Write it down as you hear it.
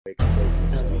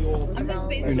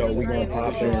you know, we're gonna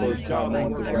pop in.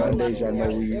 Mondays, y'all know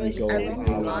we go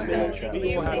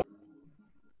live.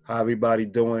 How everybody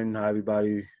doing? How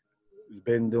everybody has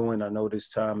been doing? I know this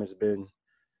time has been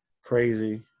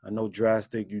crazy. I know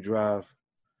Drastic, you drive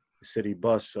the city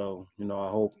bus, so you know, I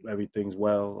hope everything's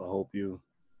well. I hope you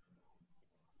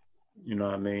know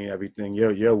what I mean, everything,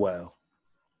 you're well.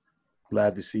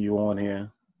 Glad to see you on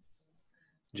here.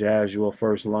 Jazz, you're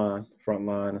first line, front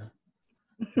line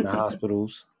in the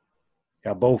hospitals.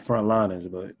 Got both front liners,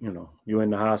 but you know, you're in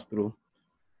the hospital.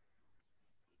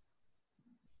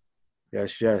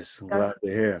 Yes. I'm glad to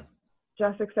hear.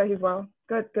 Jessica said he's well.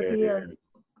 Good to hear.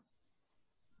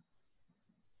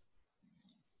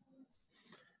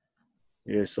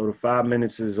 Yeah, so the 5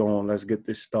 minutes is on. Let's get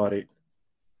this started.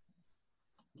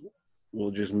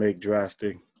 We'll just make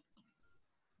Drastic.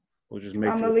 We'll just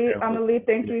make Amelie,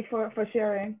 thank you for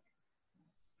sharing.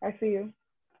 I see you.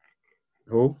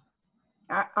 Who?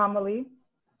 Amelie.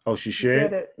 Oh, she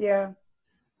shared? Did it. Yeah.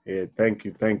 Yeah, thank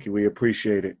you. We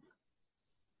appreciate it.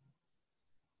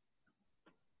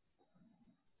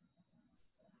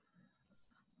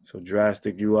 So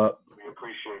Drastic, you up? We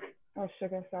appreciate it. Oh,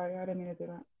 sugar, sorry, I didn't mean to do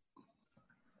that.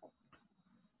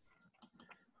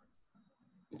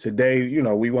 Today, you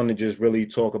know, we want to just really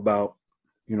talk about,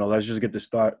 you know, let's just get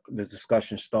the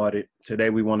discussion started. Today,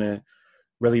 we want to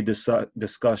really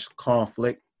discuss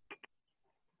conflict.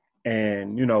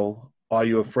 And, you know, are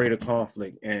you afraid of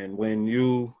conflict? And when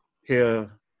you hear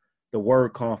the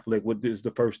word conflict, what is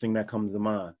the first thing that comes to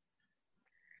mind?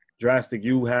 Drastic,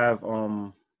 you have,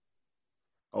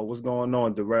 what's going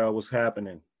on, Darrell? What's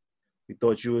happening? We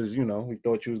thought you was going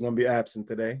to be absent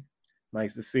today.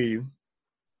 Nice to see you.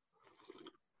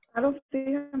 I don't see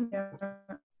him yet.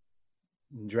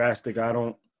 Drastic,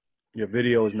 your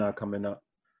video is not coming up.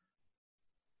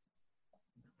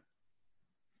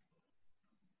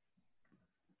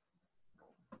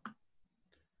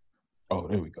 Oh,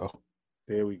 there we go.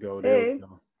 There we go.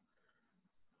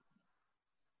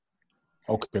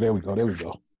 Okay, there we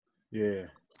go. Yeah.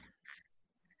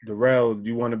 Darrell, do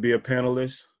you want to be a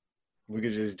panelist? We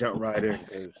could just jump right in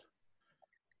because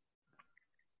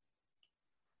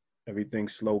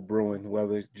everything's slow brewing.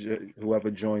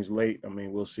 Whoever joins late, I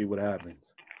mean, we'll see what happens.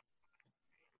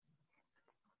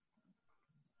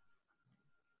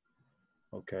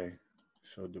 Okay.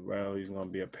 So Darrell, he's going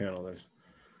to be a panelist.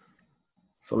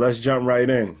 So let's jump right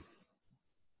in.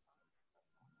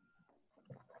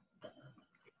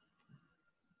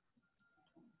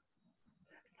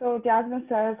 So Jasmine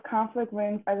says conflict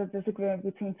wins as a disagreement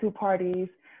between two parties,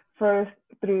 first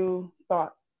through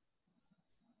thought.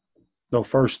 No,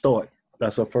 first thought.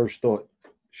 That's her first thought.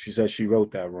 She said she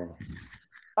wrote that wrong.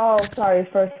 Oh, sorry,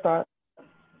 first thought.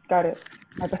 Got it.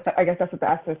 I guess that's what the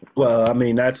asterisk is. Well, I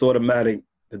mean, that's automatic,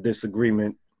 the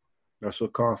disagreement. That's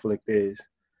what conflict is.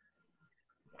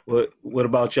 What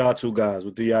about y'all two guys?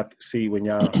 What do y'all see when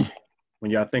y'all think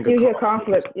of conflict? You hear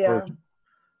conflict, yeah.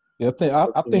 Yeah,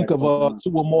 I think of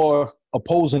two or more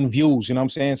opposing views, you know what I'm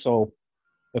saying? So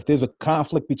if there's a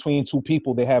conflict between two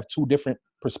people, they have two different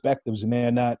perspectives and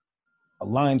they're not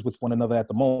aligned with one another at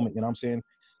the moment, you know what I'm saying?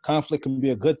 Conflict can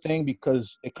be a good thing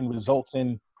because it can result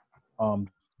in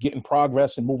getting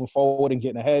progress and moving forward and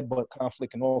getting ahead, but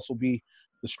conflict can also be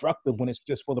destructive when it's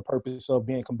just for the purpose of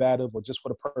being combative or just for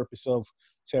the purpose of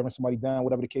tearing somebody down,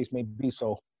 whatever the case may be.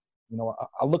 So, you know,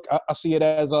 I see it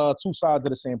as two sides of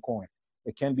the same coin.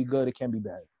 It can be good, it can be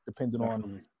bad, depending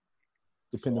on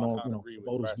you know,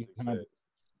 voters behind it.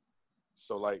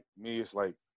 So like me, it's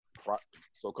like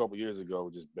so a couple years ago, it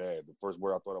was just bad. The first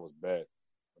word I thought I was bad.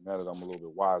 But now that I'm a little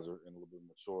bit wiser and a little bit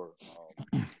mature,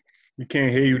 we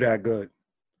can't hear you that good.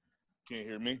 Can't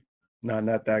hear me? No,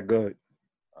 not that good.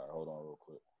 All right, hold on real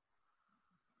quick.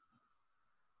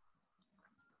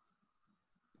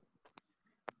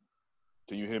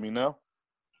 Can you hear me now?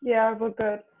 Yeah, we're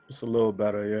good. It's a little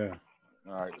better, yeah.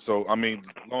 All right. So, I mean,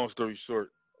 long story short,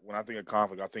 when I think of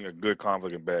conflict, I think of good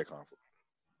conflict and bad conflict.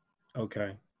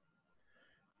 Okay.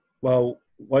 Well,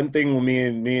 one thing when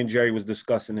me and Jerry was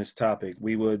discussing this topic,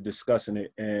 we were discussing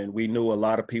it, and we knew a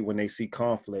lot of people, when they see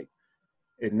conflict,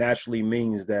 it naturally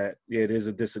means that, yeah, there's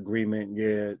a disagreement,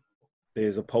 yeah,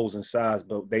 there's opposing sides,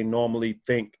 but they normally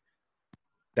think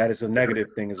that it's a negative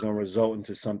thing. It's going to result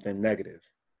into something negative,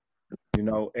 you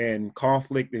know, and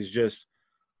conflict is just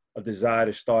a desire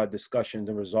to start discussions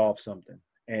and resolve something.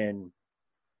 And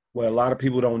what a lot of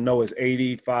people don't know is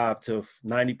 85 to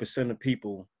 90% of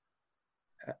people,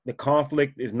 the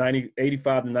conflict is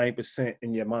 85 to 90%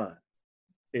 in your mind.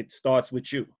 It starts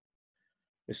with you.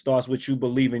 It starts with you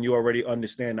believing you already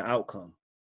understand the outcome.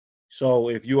 So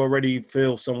if you already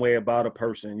feel some way about a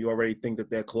person, you already think that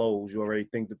they're closed, you already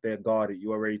think that they're guarded,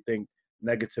 you already think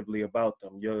negatively about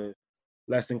them. You're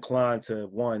less inclined to,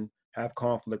 one, have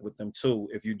conflict with them. Two,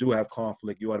 if you do have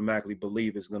conflict, you automatically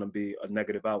believe it's going to be a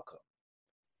negative outcome.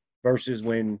 Versus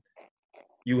when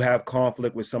you have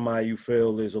conflict with somebody you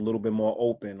feel is a little bit more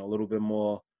open, a little bit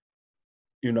more,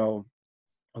 you know,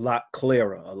 a lot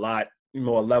clearer, a lot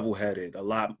more level-headed, a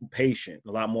lot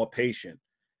more patient.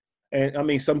 And I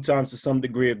mean, sometimes to some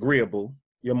degree agreeable,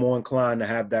 you're more inclined to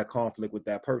have that conflict with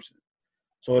that person.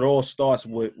 So it all starts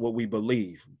with what we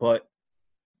believe, but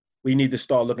we need to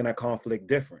start looking at conflict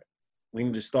different. We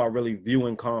need to start really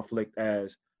viewing conflict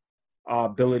as our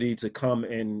ability to come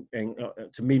in and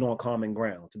to meet on common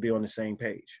ground, to be on the same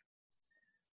page.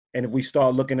 And if we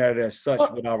start looking at it as such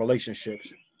with our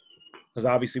relationships, because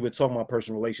obviously we're talking about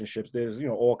personal relationships, there's, you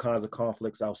know, all kinds of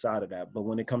conflicts outside of that. But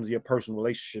when it comes to your personal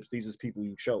relationships, these are people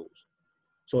you chose.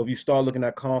 So if you start looking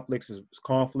at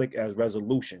conflict as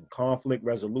resolution,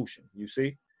 you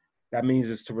see, that means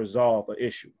it's to resolve an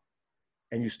issue.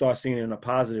 And you start seeing it in a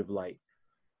positive light,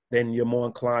 then you're more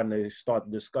inclined to start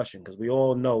the discussion, because we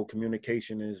all know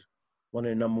communication is one of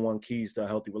the number one keys to a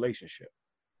healthy relationship.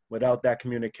 Without that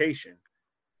communication,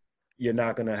 you're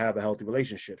not going to have a healthy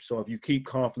relationship. So if you keep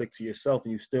conflict to yourself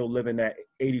and you still live in that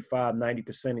 85,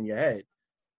 90% in your head,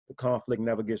 the conflict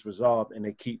never gets resolved and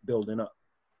they keep building up.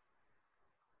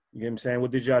 You know what I'm saying?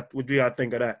 What did y'all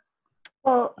think of that?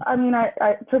 Well, I mean,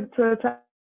 to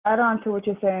add on to what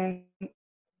you're saying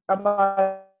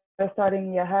about starting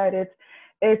in your head,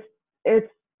 it's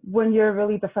when you're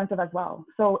really defensive as well.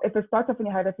 So if it starts up in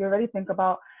your head, if you already think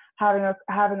about having a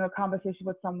conversation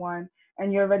with someone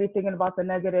and you're already thinking about a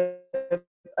negative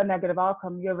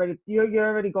outcome, you're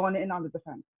already going in on the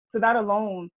defense. So that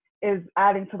alone is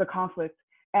adding to the conflict.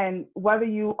 And whether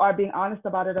you are being honest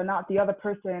about it or not, the other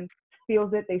person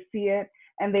feels it, they see it,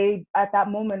 and they at that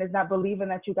moment is not believing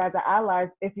that you guys are allies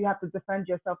if you have to defend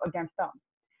yourself against them.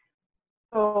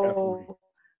 So, Definitely.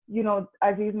 you know,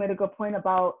 Aziz made a good point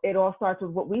about it all starts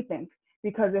with what we think.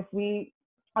 Because if we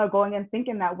are going and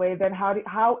thinking that way, then how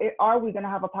are we going to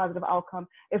have a positive outcome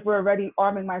if we're already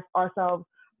arming ourselves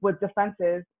with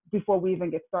defenses before we even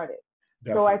get started?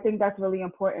 Definitely. So I think that's really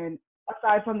important,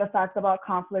 aside from the fact about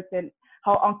conflict and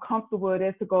how uncomfortable it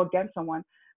is to go against someone.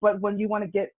 But when you guys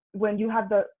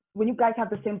have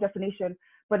the same destination,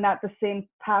 but not the same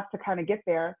path to kind of get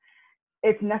there,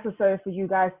 it's necessary for you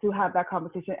guys to have that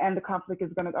conversation, and the conflict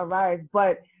is going to arise,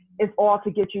 but it's all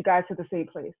to get you guys to the same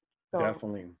place. So.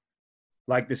 Definitely.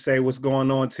 Like to say what's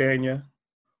going on, Tanya.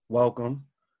 Welcome.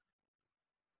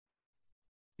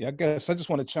 Yeah, I guess I just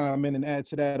want to chime in and add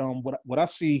to that. What I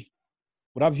see,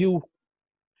 what I view,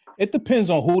 it depends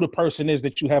on who the person is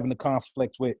that you're having the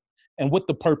conflict with and what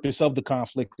the purpose of the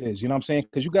conflict is. You know what I'm saying?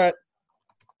 Because you got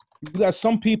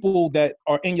some people that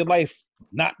are in your life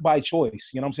not by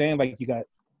choice. You know what I'm saying? Like you got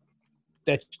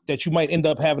that you might end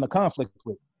up having a conflict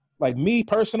with. Like me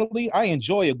personally, I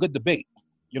enjoy a good debate.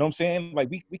 You know what I'm saying? Like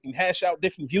we can hash out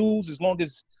different views as long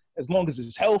as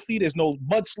it's healthy. There's no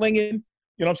mudslinging.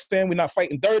 You know what I'm saying? We're not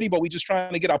fighting dirty, but we're just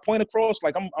trying to get our point across.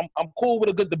 Like I'm cool with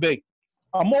a good debate.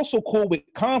 I'm also cool with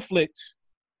conflict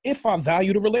if I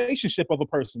value the relationship of a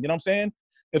person. You know what I'm saying?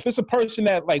 If it's a person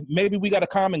that like maybe we got a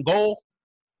common goal,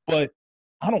 but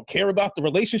I don't care about the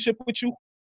relationship with you, you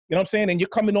know what I'm saying? And you're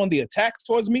coming on the attack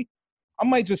towards me, I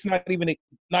might just not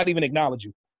even acknowledge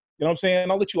you. You know what I'm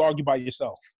saying? I'll let you argue by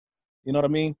yourself. You know what I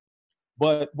mean?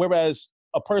 But whereas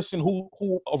a person who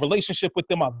a relationship with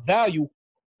them I value,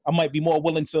 I might be more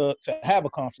willing to have a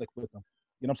conflict with them.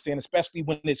 You know what I'm saying? Especially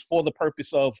when it's for the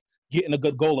purpose of getting a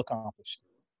good goal accomplished.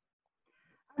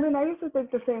 I mean, I used to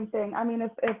think the same thing. I mean,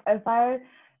 if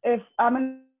I'm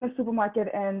in a supermarket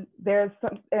and there's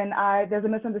a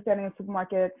misunderstanding in the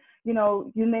supermarket, you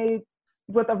know, you may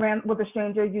with a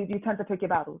stranger, you tend to pick your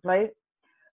battles, right?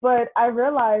 But I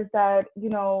realized that, you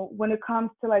know, when it comes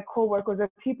to like coworkers or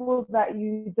people that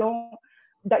you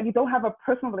don't have a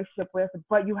personal relationship with,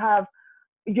 but you're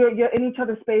in each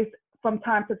other's space from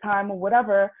time to time or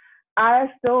whatever, I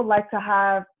still like to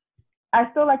have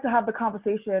the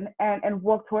conversation and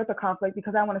work towards the conflict,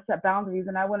 because I want to set boundaries,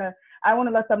 and I want to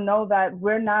let them know that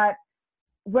we're not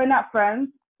friends,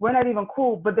 we're not even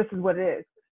cool, but this is what it is.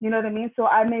 You know what I mean? So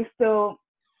I may still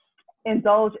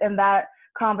indulge in that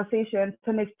conversation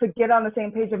to get on the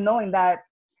same page of knowing that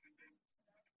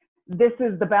this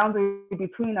is the boundary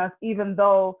between us, even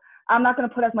though I'm not going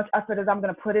to put as much effort as I'm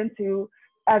going to put into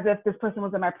as if this person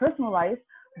was in my personal life,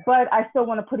 but I still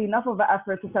want to put enough of an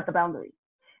effort to set the boundary.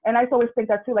 And I always think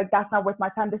that too, like, that's not worth my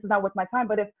time. This is not worth my time.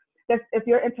 But if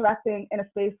you're interacting in a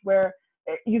space where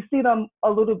you see them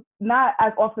not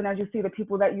as often as you see the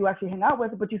people that you actually hang out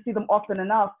with, but you see them often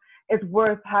enough, it's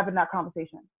worth having that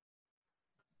conversation.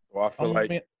 Well, I feel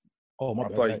like Oh, my I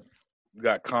bad. feel Go like ahead. you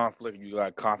got conflict, and you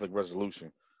got conflict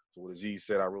resolution. So what Aziz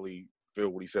said, I really feel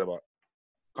what he said about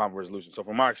conflict resolution. So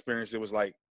from my experience, it was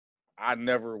like I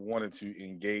never wanted to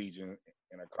engage in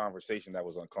a conversation that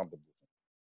was uncomfortable.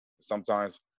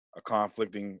 Sometimes a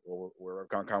conflicting or a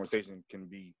conversation can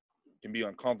be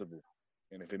uncomfortable,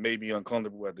 and if it made me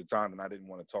uncomfortable at the time, then I didn't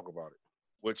want to talk about it.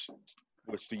 Which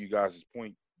to you guys'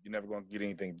 point, you're never going to get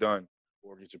anything done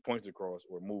or get your points across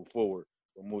or move forward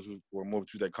or move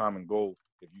to that common goal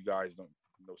if you guys don't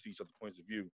see each other's points of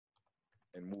view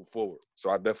and move forward. So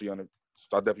I definitely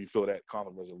feel that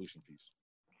conflict resolution piece.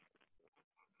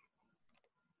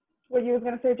 What you was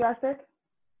gonna say, Drastic?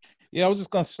 Yeah, I was just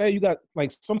gonna say you got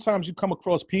like sometimes you come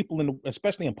across people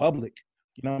especially in public.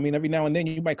 You know what I mean? Every now and then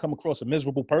you might come across a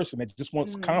miserable person that just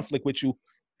wants conflict with you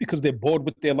because they're bored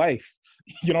with their life.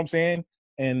 You know what I'm saying?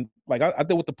 And like I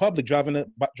did with the public driving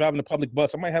the public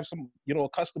bus. I might have some, a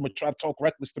customer try to talk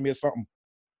reckless to me or something.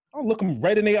 I'll look them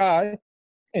right in the eye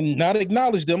and not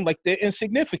acknowledge them like they're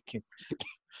insignificant.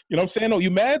 You know what I'm saying? Oh,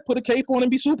 you mad? Put a cape on and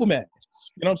be Superman.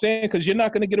 You know what I'm saying? Because you're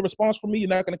not going to get a response from me. You're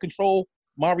not going to control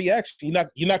my reaction.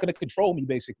 You're not going to control me,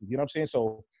 basically. You know what I'm saying?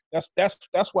 So that's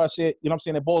why I said, you know what I'm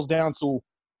saying? It boils down to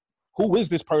who is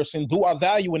this person? Do I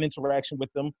value an interaction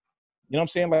with them? You know what I'm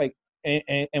saying? Like,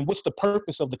 and what's the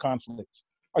purpose of the conflict?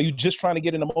 Are you just trying to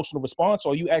get an emotional response,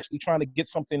 or are you actually trying to get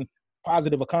something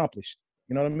positive accomplished?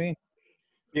 You know what I mean?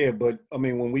 Yeah, but I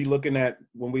mean, when we looking at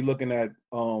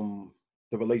the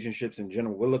relationships in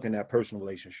general, we're looking at personal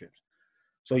relationships.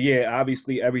 So yeah,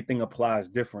 obviously everything applies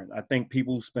different. I think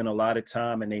people spend a lot of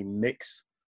time and they mix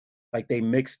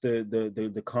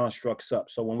the constructs up.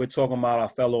 So when we're talking about our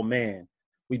fellow man,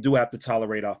 we do have to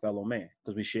tolerate our fellow man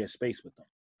because we share space with them.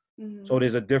 So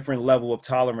there's a different level of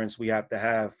tolerance we have to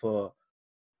have for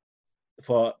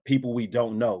people we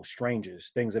don't know, strangers,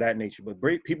 things of that nature. But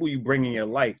people you bring in your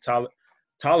life,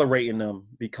 tolerating them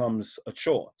becomes a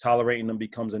chore. Tolerating them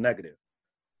becomes a negative.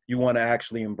 You want to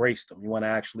actually embrace them. You want to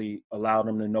actually allow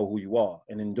them to know who you are.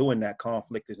 And in doing that,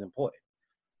 conflict is important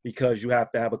because you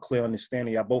have to have a clear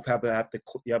understanding. You both have to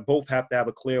have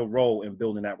a clear role in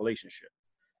building that relationship.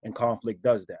 And conflict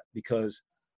does that because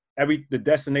the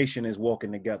destination is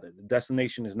walking together. The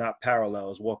destination is not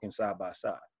parallel, it's walking side by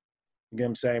side. You get what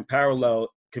I'm saying? Parallel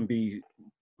can be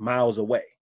miles away.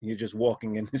 You're just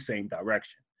walking in the same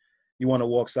direction. You want to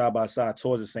walk side by side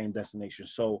towards the same destination.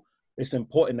 So it's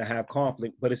important to have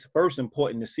conflict, but it's first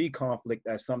important to see conflict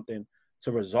as something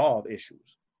to resolve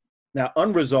issues. Now,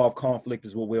 unresolved conflict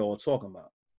is what we're all talking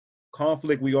about.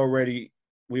 Conflict we already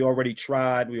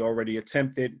tried, we already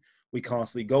attempted, we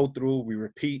constantly go through, we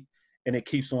repeat, and it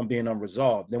keeps on being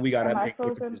unresolved. Then we got to make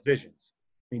different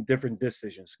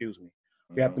decisions. Excuse me.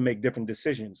 We have to make different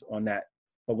decisions on that.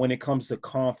 But when it comes to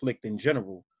conflict in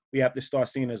general, we have to start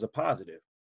seeing it as a positive.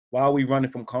 Why are we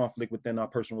running from conflict within our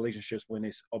personal relationships when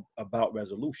it's about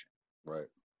resolution? Right.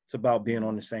 It's about being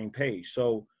on the same page.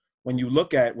 So when you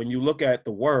look at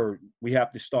the word, we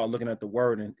have to start looking at the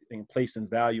word and placing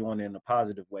value on it in a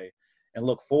positive way and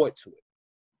look forward to it.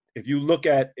 If you look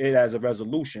at it as a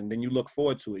resolution, then you look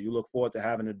forward to it. You look forward to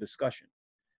having a discussion.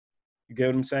 You get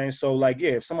what I'm saying? So like,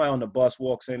 yeah, if somebody on the bus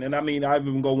walks in, and I mean, I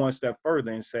even go one step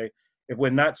further and say, if we're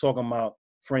not talking about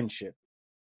friendship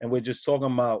and we're just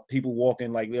talking about people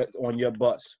walking like on your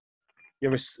bus,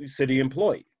 you're a city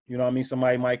employee. You know what I mean?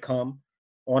 Somebody might come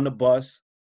on the bus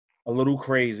a little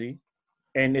crazy,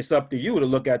 and it's up to you to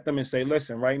look at them and say,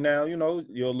 listen, right now, you're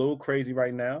a little crazy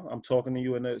right now. I'm talking to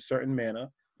you in a certain manner.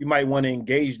 You might want to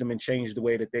engage them and change the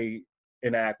way that they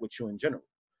interact with you in general.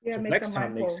 Yeah, So make next them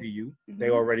time mindful. they see you, they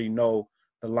already know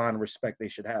the line of respect they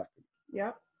should have for you.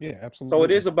 Yep. Yeah, absolutely. So it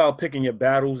is about picking your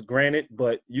battles, granted,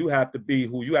 but you have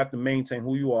to maintain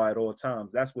who you are at all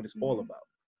times. That's what it's all about.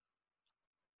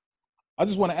 I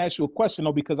just want to ask you a question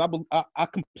though, because I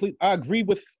agree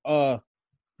with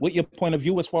your point of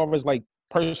view as far as like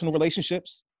personal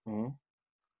relationships.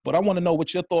 But I want to know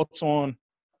what your thoughts on,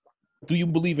 do you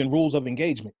believe in rules of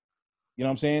engagement? You know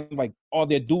what I'm saying? Like, are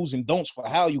there do's and don'ts for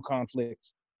how you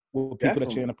conflict with people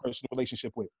that you're in a personal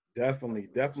relationship with?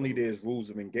 Definitely there's rules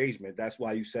of engagement. That's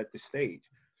why you set the stage.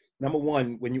 Number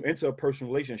one, when you enter a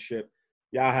personal relationship,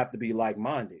 y'all have to be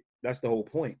like-minded. That's the whole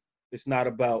point. It's not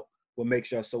about what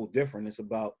makes y'all so different. It's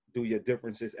about, do your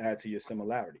differences add to your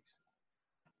similarities?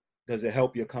 Does it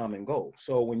help your common goal?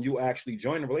 So when you actually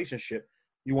join a relationship,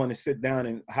 you want to sit down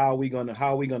and how are we gonna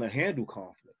handle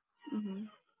conflict?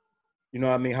 You know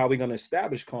what I mean? How are we gonna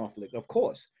establish conflict? Of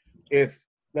course,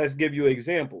 let's give you an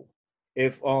example.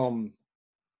 If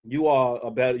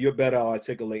you're better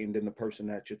articulating than the person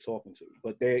that you're talking to,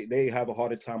 but they have a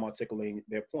harder time articulating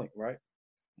their point, right?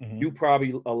 You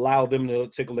probably allow them to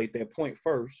articulate their point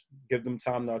first, give them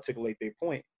time to articulate their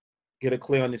point, get a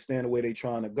clear understanding of where they're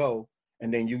trying to go,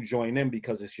 and then you join in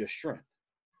because it's your strength.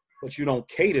 But you don't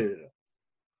cater to them.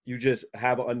 You just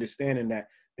have an understanding that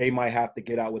they might have to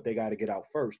get out what they got to get out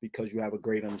first because you have a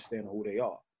great understanding of who they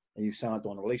are. And you signed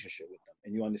on a relationship with them.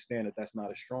 And you understand that that's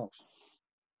not a strong suit.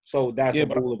 So that's a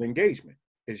rule of engagement.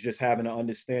 It's just having an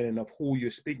understanding of who you're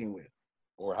speaking with.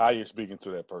 Or how you're speaking to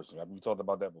that person. We talked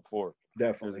about that before.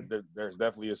 Definitely. There's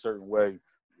definitely a certain way,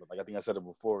 like I think I said it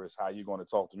before, is how you're going to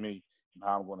talk to me and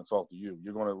how I'm going to talk to you.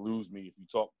 You're going to lose me if you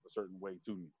talk a certain way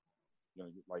to me. You know,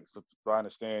 like, so I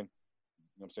understand,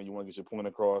 you know what I'm saying, you want to get your point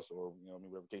across or, you know,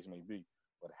 whatever the case may be,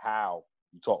 but how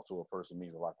you talk to a person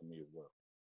means a lot to me as well.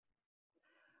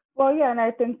 Well, yeah, and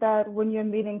I think that when you're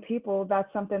meeting people,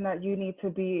 that's something that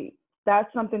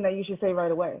that's something that you should say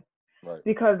right away. Right.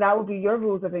 Because that would be your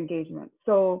rules of engagement.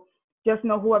 So just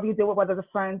know whoever you deal with, whether it's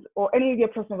friends or any of your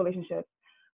personal relationships,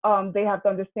 they have to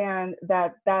understand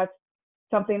that that's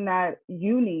something that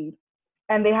you need,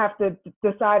 and they have to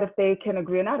decide if they can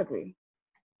agree or not agree.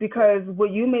 Because what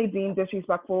you may deem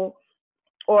disrespectful,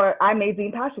 or I may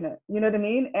deem passionate, you know what I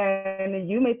mean? And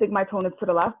you may think my tone is to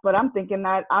the left, but I'm thinking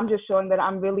that I'm just showing that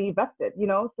I'm really vested, you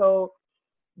know? So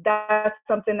that's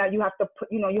something that you have to put,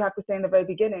 you have to say in the very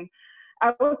beginning.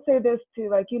 I would say this too,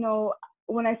 like,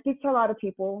 when I speak to a lot of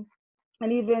people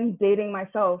and even dating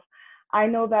myself, I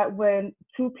know that when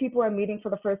two people are meeting for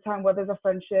the first time, whether it's a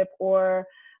friendship or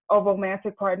a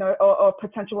romantic partner or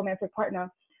potential romantic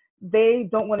partner, they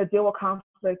don't want to deal with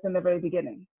conflict in the very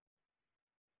beginning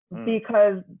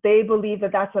because they believe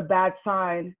that that's a bad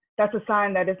sign. That's a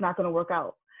sign that it's not going to work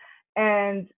out.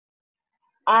 And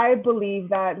I believe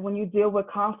that when you deal with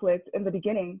conflict in the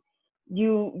beginning,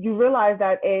 you realize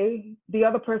that the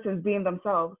other person is being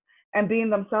themselves, and being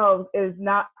themselves is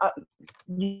not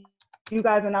you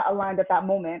guys are not aligned at that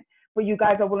moment, but you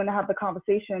guys are willing to have the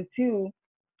conversation to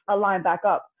align back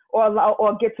up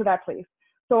or get to that place.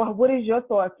 So what is your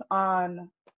thoughts on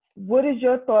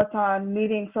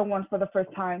meeting someone for the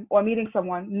first time or meeting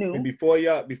someone new? And before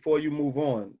you move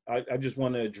on, I just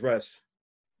want to address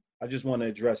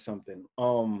something.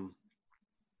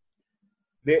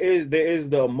 There is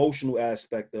the emotional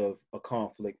aspect of a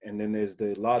conflict, and then there's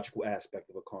the logical aspect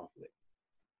of a conflict.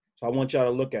 So I want y'all to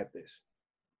look at this.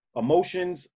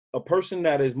 Emotions, a person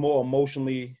that is more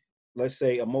emotionally, let's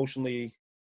say emotionally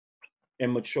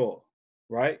immature,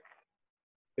 right?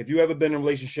 If you ever been in a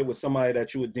relationship with somebody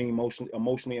that you would deem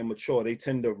emotionally immature, they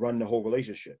tend to run the whole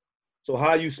relationship. So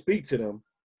how you speak to them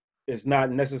is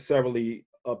not necessarily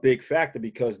a big factor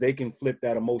because they can flip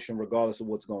that emotion regardless of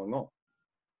what's going on.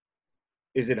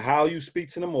 Is it how you speak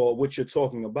to them or what you're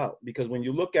talking about? Because when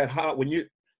you look at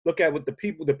what the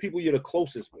people you're the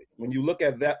closest with, when you look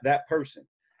at that person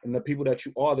and the people that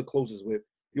you are the closest with,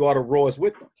 you are the rawest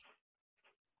with them.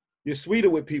 You're sweeter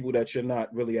with people that you're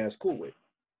not really as cool with.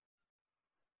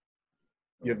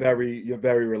 You're very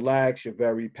relaxed, you're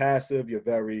very passive, you're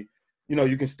very,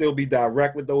 you can still be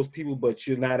direct with those people, but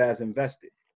you're not as invested.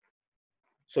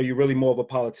 So you're really more of a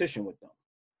politician with them.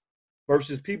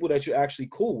 Versus people that you're actually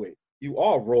cool with, you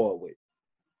are raw with.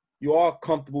 You are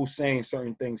comfortable saying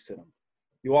certain things to them.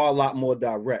 You are a lot more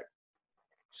direct.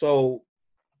 So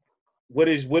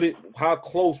how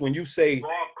close, when you say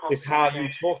it's how you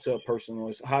talk to a person or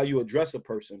it's how you address a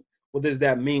person, what does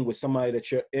that mean with somebody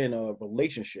that you're in a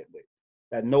relationship with,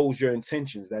 that knows your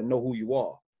intentions, that know who you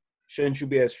are? Shouldn't you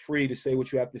be as free to say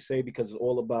what you have to say because it's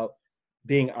all about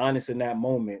being honest in that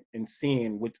moment and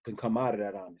seeing what can come out of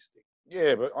that honesty?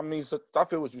 Yeah, but I mean, so I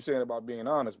feel what you're saying about being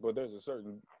honest, but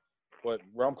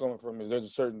where I'm coming from is there's a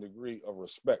certain degree of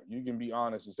respect. You can be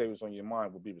honest and say what's on your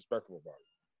mind, but be respectful about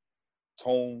it.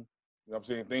 Tone, you know what I'm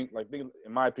saying? Things,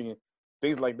 in my opinion,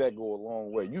 things like that go a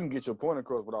long way. You can get your point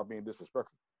across without being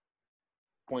disrespectful.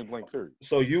 Point blank, period.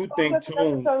 So you think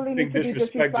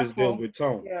disrespect just deals with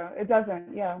tone? Yeah, it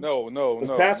doesn't. Yeah. No.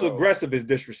 Passive aggressive is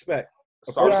disrespect.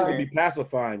 A person could be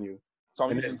pacifying you,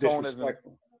 and it's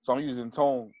disrespectful. So I'm using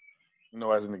tone,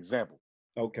 as an example.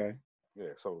 Okay.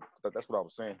 Yeah. So that's what I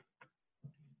was saying.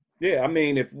 Yeah, I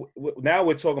mean, if now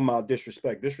we're talking about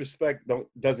disrespect. Disrespect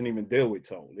doesn't even deal with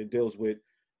tone. It deals with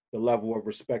the level of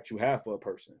respect you have for a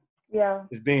person. Yeah.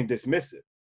 It's being dismissive.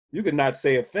 You could not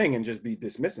say a thing and just be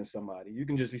dismissing somebody. You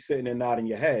can just be sitting there nodding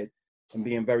your head and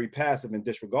being very passive and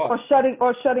disregarding.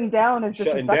 Or shutting down and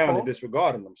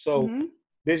disregarding them. So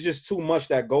there's just too much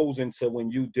that goes into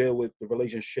when you deal with the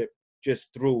relationship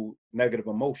just through negative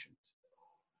emotions.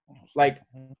 Like,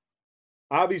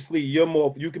 obviously,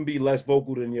 you can be less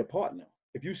vocal than your partner.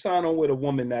 If you sign on with a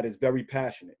woman that is very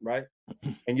passionate, right,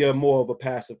 and you're more of a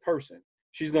passive person,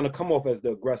 she's going to come off as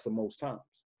the aggressor most times.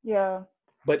 Yeah.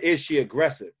 But is she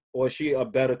aggressive, or is she a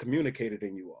better communicator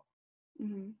than you are?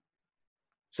 Mm-hmm.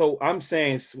 So I'm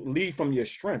saying lead from your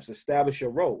strengths, establish your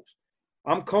roles.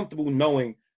 I'm comfortable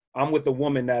knowing I'm with a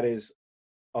woman that is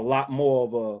a lot more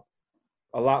of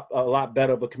a lot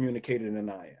better of a communicator than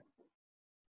I am.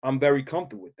 I'm very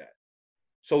comfortable with that.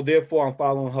 So therefore, I'm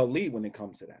following her lead when it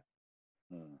comes to that.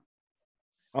 Mm.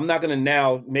 I'm not gonna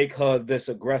now make her this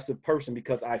aggressive person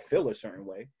because I feel a certain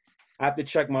way. I have to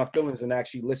check my feelings and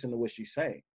actually listen to what she's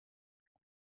saying.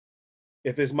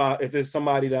 If it's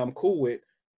somebody that I'm cool with,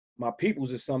 my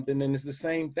peoples or something, then it's the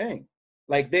same thing.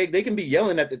 Like they can be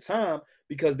yelling at the time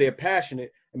because they're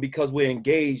passionate and because we're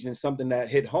engaged in something that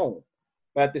hit home.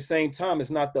 But at the same time,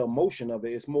 it's not the emotion of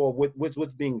it. It's more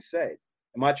what's being said.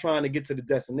 Am I trying to get to the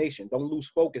destination? Don't lose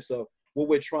focus of what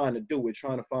we're trying to do. We're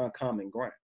trying to find common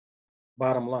ground.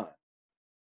 Bottom line.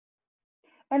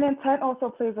 And intent also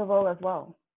plays a role as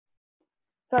well.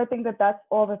 So I think that that's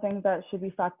all the things that should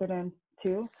be factored in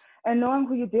too. And knowing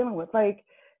who you're dealing with. Like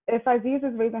if Aziz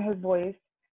is raising his voice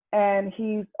and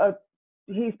he's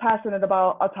passionate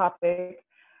about a topic,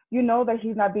 you know that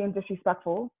he's not being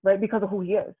disrespectful, right? Because of who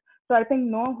he is. So I think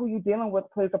knowing who you're dealing with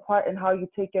plays a part in how you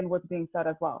take in what's being said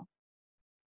as well.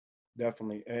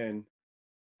 Definitely. And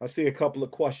I see a couple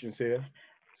of questions here.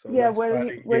 So Yeah, let's try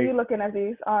to where are you engage. looking at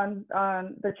these on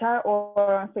the chat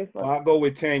or on Facebook? Well, I'll go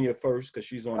with Tanya first because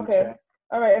she's on the Okay. chat.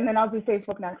 All right, and then I'll do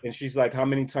Facebook next. And she's like, how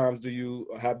many times do you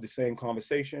have the same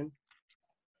conversation?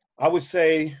 I would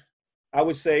say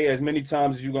as many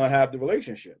times as you're gonna have the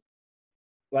relationship.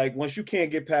 Like once you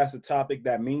can't get past a topic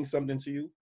that means something to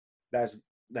you, that's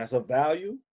of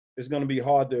value, it's gonna be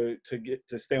hard to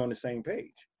stay on the same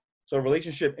page. So a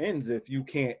relationship ends if you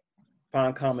can't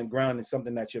find common ground in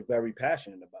something that you're very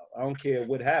passionate about. I don't care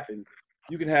what happens.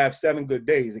 You can have 7 good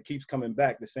days. It keeps coming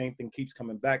back. The same thing keeps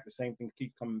coming back. The same thing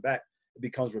keeps coming back. It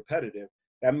becomes repetitive.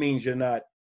 That means you're not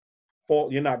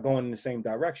going in the same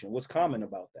direction. What's common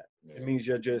about that? Yeah. It means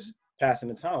you're just passing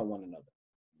the time with one another.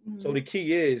 Mm-hmm. So the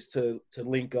key is to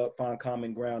link up, find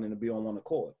common ground, and to be on one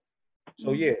accord. So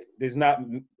Mm-hmm. yeah, there's not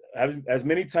as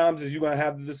many times as you're gonna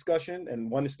have the discussion and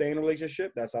want to stay in a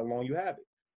relationship. That's how long you have it.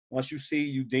 Once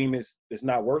you deem it's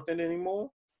not worth it anymore,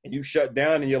 and you shut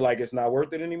down and you're like it's not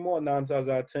worth it anymore, 9 times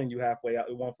out of 10 you halfway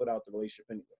out, 1 foot out the relationship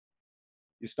anyway.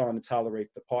 You're starting to tolerate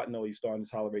the partner, or you're starting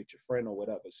to tolerate your friend or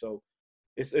whatever. So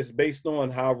it's based on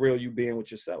how real you being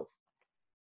with yourself,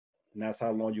 and that's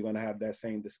how long you're gonna have that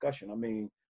same discussion. I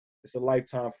mean, it's a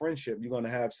lifetime friendship. You're gonna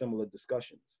have similar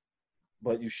discussions,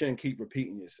 but you shouldn't keep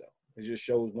repeating yourself. It just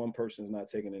shows one person's not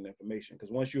taking in information.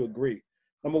 Because once you agree,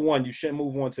 number one, you shouldn't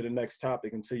move on to the next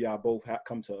topic until y'all both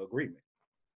come to agreement.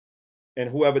 And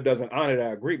whoever doesn't honor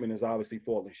that agreement is obviously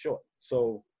falling short.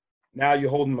 So now you're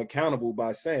holding them accountable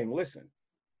by saying, listen,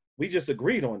 we just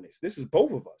agreed on this. This is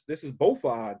both of us. This is both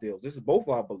our ideals. This is both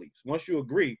our beliefs. Once you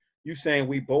agree, you saying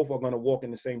we both are going to walk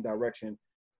in the same direction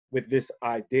with this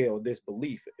ideal, this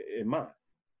belief in mind.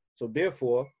 So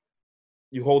therefore,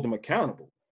 you hold them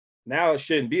accountable. Now it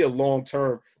shouldn't be a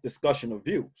long-term discussion of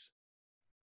views.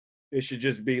 It should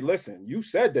just be, listen, you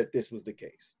said that this was the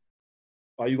case.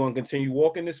 Are you going to continue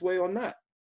walking this way or not?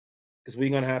 Because we're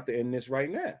going to have to end this right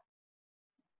now.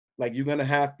 Like you're going to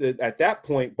have to, at that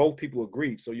point, both people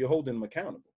agreed. So you're holding them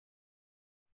accountable.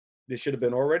 This should have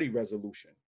been already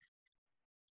resolution.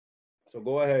 So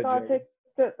go ahead, So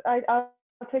Jerry. I'll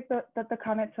take the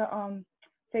comment to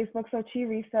Facebook. So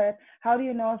Chiri said, how do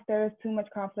you know if there is too much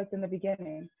conflict in the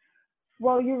beginning?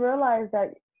 Well, you realize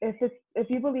that if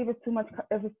you believe it's too much,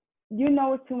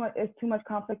 it's too much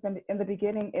conflict in the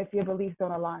beginning if your beliefs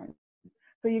don't align.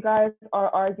 So you guys are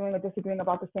arguing or disagreeing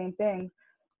about the same thing,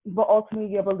 but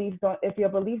ultimately if your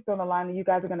beliefs don't align, then you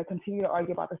guys are going to continue to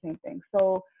argue about the same thing.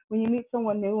 So when you meet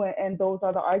someone new and those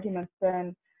are the arguments,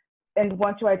 then and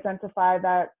once you identify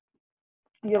that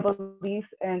your beliefs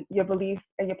and your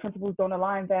principles don't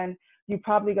align, then you're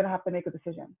probably going to have to make a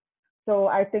decision. So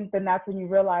I think then that's when you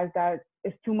realize that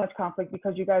it's too much conflict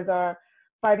because you guys are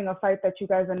fighting a fight that you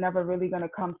guys are never really going to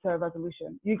come to a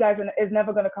resolution. Is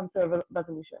never going to come to a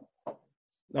resolution.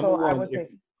 Number one,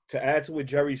 to add to what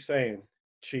Jerry's saying,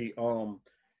 Chi,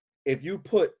 if you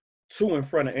put 2 in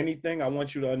front of anything, I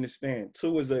want you to understand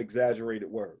 2 is an exaggerated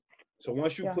word. So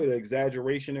once you put an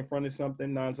exaggeration in front of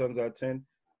something, 9 times out of 10,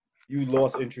 you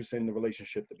lost interest in the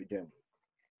relationship to begin with.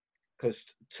 Because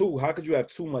 2, how could you have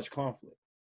too much conflict?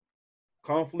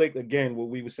 Conflict, again, what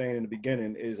we were saying in the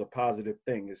beginning, is a positive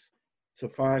thing. It's to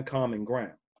find common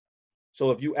ground.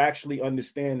 So if you actually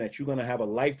understand that you're going to have a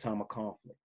lifetime of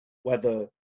conflict, whether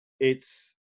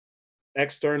it's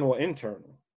external or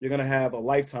internal, you're going to have a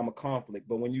lifetime of conflict.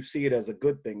 But when you see it as a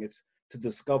good thing, it's to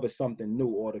discover something new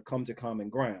or to come to common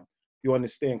ground. you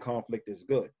understand conflict is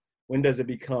good. When does it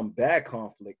become bad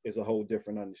conflict is a whole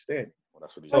different understanding. Well,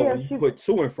 that's what he So said. when you put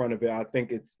two in front of it, I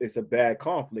think it's a bad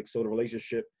conflict. So the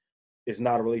relationship is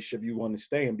not a relationship you want to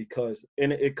stay in, because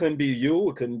it couldn't be you,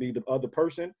 it couldn't be the other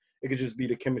person. It could just be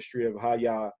the chemistry of how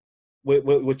y'all,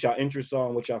 what y'all interests are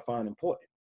and what y'all find important.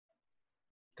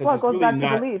 Well, Because it it's goes really back to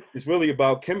not, beliefs. it's really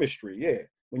about chemistry. Yeah.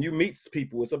 When you meet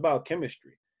people, it's about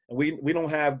chemistry. And we don't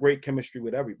have great chemistry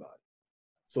with everybody.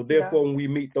 So therefore, when we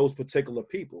meet those particular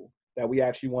people that we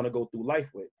actually want to go through life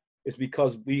with, it's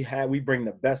because we bring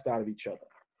the best out of each other.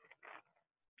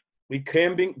 We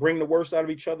can bring the worst out of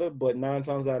each other, but 9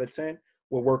 times out of 10,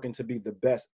 we're working to be the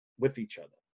best with each other.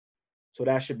 So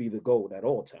that should be the goal at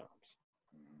all times.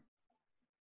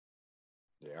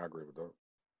 Yeah, I agree with that.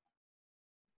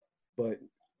 But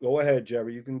go ahead,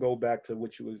 Jerry. You can go back to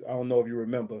what you was. I don't know if you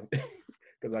remember,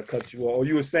 because I cut you off. Or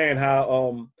you were saying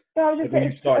how when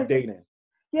you start dating.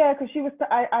 Yeah, because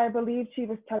I believe she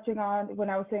was touching on when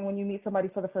I was saying when you meet somebody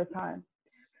for the first time.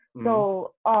 Mm-hmm.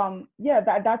 So yeah,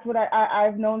 that's what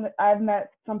I've known. I've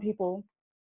met some people,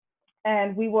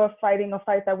 and we were fighting a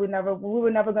fight that we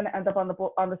were never going to end up on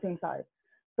the same side.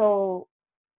 So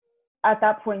at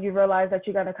that point, you realize that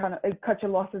you got to kind of cut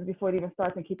your losses before it even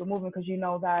starts and keep it moving, because you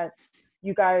know that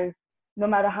you guys, no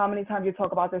matter how many times you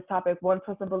talk about this topic, one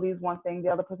person believes one thing, the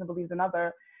other person believes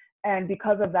another. And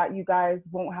because of that, you guys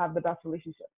won't have the best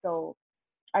relationship. So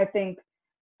I think,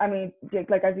 I mean,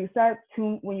 like as you said,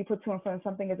 when you put two in front of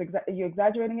something, you're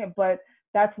exaggerating it, but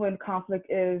that's when conflict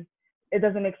is, it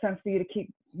doesn't make sense for you to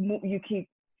keep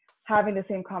having the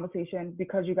same conversation,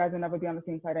 because you guys will never be on the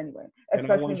same side anyway,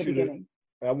 especially in the beginning.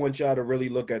 I want y'all to really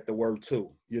look at the word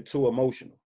too. You're too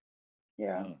emotional.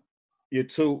 Yeah. You're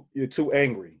too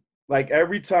angry. Like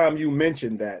every time you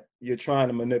mention that, you're trying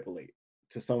to manipulate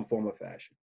to some form of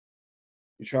fashion.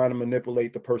 You're trying to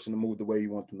manipulate the person to move the way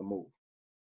you want them to move.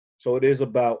 So it is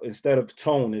about, instead of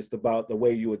tone, it's about the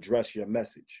way you address your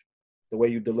message, the way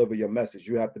you deliver your message.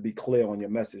 You have to be clear on your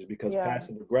message, because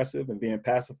passive aggressive and being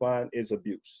pacifying is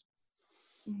abuse.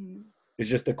 Mm-hmm. It's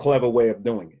just a clever way of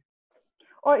doing it.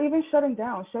 Or even shutting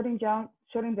down. Shutting down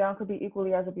could be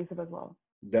equally as abusive as well.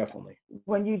 Definitely.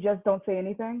 When you just don't say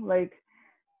anything,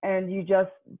 and you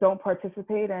just don't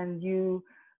participate, and you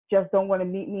just don't want to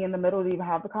meet me in the middle to even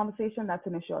have the conversation, that's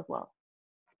an issue as well.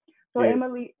 So yeah.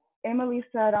 Emily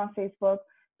said on Facebook,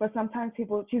 but sometimes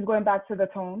people, she's going back to the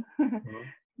tone, mm-hmm.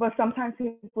 But sometimes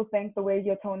people think the way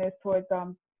your tone is towards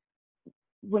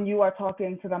when you are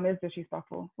talking to them is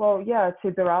disrespectful. Well, yeah,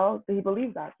 to Darrell, he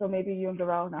believes that. So maybe you and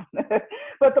Darrell now.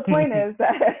 But the point is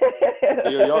that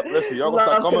y'all gonna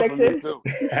start coming for me too.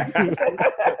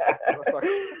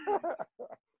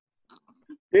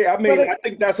 Yeah, I mean, I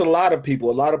think that's a lot of people.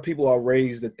 A lot of people are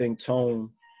raised to think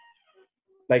tone,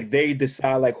 like they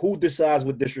decide, like who decides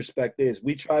what disrespect is.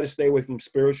 We try to stay away from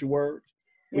spiritual words.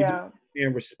 We do,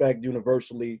 and respect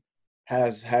universally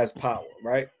has power,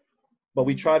 right? But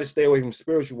we try to stay away from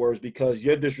spiritual words, because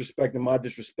your disrespect and my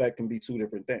disrespect can be two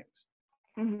different things.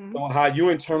 Mm-hmm. So how you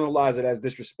internalize it as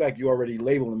disrespect, you're already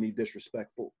labeling me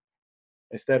disrespectful.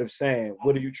 Instead of saying,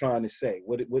 what are you trying to say?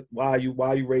 Why are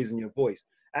you raising your voice?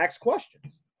 Ask questions.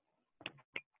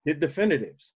 Get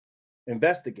definitives.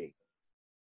 Investigate.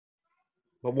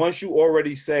 But once you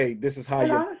already say, this is how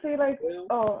you honestly,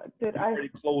 already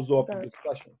closed off the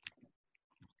discussion.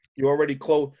 You already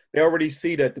closed. They already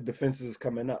see that the defenses is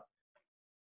coming up,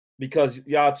 because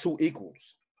y'all two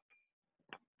equals.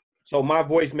 So my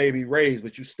voice may be raised,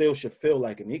 but you still should feel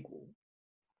like an equal.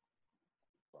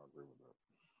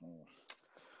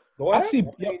 I see.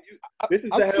 This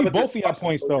is I see both of your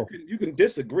points, though. You can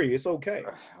disagree. It's okay.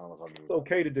 It's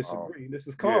okay to disagree. This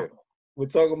is conflict. We're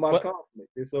talking about conflict.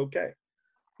 It's okay.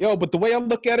 Yo, but the way I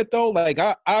look at it, though, like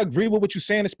I agree with what you're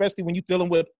saying, especially when you're dealing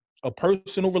with a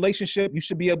personal relationship. You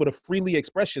should be able to freely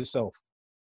express yourself.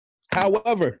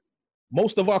 However,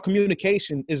 most of our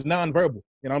communication is nonverbal.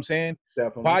 You know what I'm saying?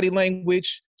 Definitely. Body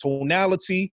language,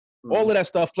 tonality, all of that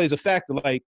stuff plays a factor.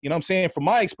 Like, you know what I'm saying? From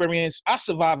my experience, I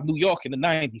survived New York in the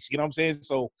 90s. You know what I'm saying?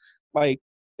 So, like,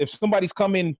 if somebody's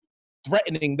coming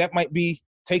threatening, that might be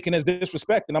taken as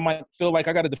disrespect. And I might feel like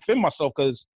I got to defend myself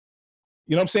because,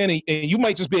 you know what I'm saying? And you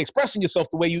might just be expressing yourself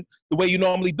the way you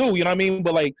normally do. You know what I mean?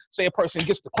 But, like, say a person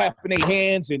gets to clapping their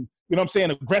hands and, you know what I'm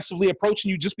saying, aggressively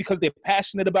approaching you just because they're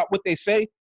passionate about what they say,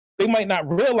 they might not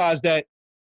realize that,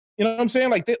 you know what I'm saying?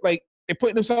 Like they're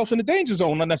putting themselves in the danger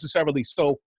zone unnecessarily.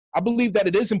 So I believe that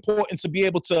it is important to be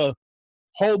able to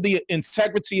hold the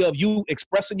integrity of you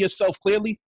expressing yourself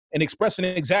clearly and expressing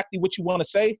exactly what you want to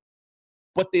say,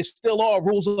 but there still are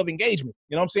rules of engagement.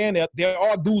 You know what I'm saying? There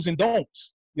are do's and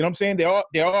don'ts. You know what I'm saying?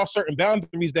 There are certain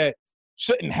boundaries that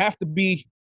shouldn't have to be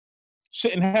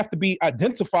shouldn't have to be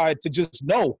identified to just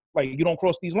know, like, you don't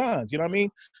cross these lines. You know what I mean?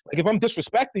 Like, if I'm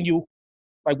disrespecting you,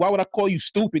 like, why would I call you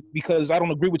stupid because I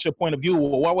don't agree with your point of view?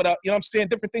 Or why would I, you know what I'm saying?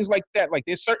 Different things like that. Like,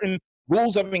 there's certain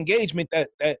rules of engagement that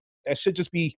should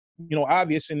just be,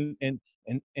 obvious and you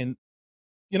know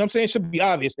what I'm saying? It should be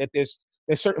obvious that there's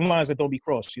certain lines that don't be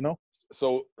crossed,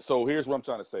 So here's what I'm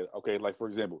trying to say. Okay, like for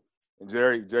example, and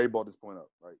Jerry brought this point up,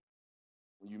 right?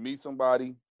 When you meet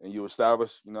somebody and you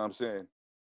establish, you know what I'm saying,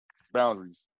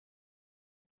 boundaries,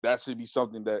 that should be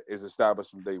something that is established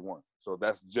from day one. So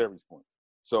that's Jerry's point.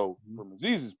 So from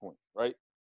Aziz's point, right?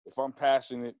 If I'm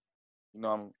passionate,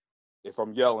 if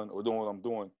I'm yelling or doing what I'm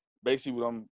doing, basically what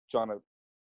I'm trying to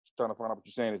find out what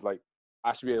you're saying is like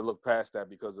I should be able to look past that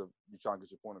because of you trying to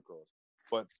get your point across.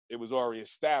 But it was already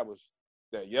established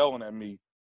that yelling at me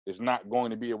is not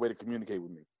going to be a way to communicate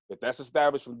with me. If that's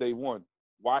established from day one,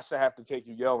 why should I have to take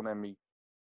you yelling at me?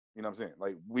 You know what I'm saying?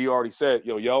 Like we already said,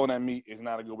 yelling at me is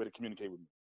not a good way to communicate with me.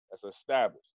 That's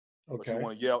established. But you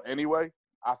want to yell anyway?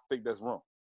 I think that's wrong.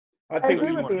 I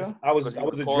agree with you. I was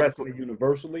addressing it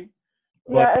universally.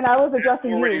 Yeah, and I was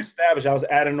addressing already you. established. I was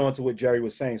adding on to what Jerry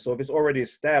was saying. So if it's already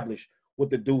established what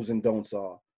the do's and don'ts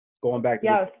are, going back to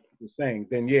what you were saying,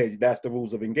 then yeah, that's the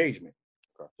rules of engagement.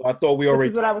 Okay. So I thought we already.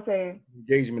 This is what I was saying.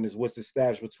 Engagement is what's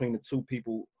established between the two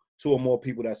or more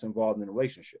people that's involved in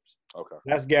relationships. Okay.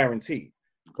 That's guaranteed.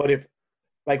 But if,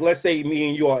 like, let's say me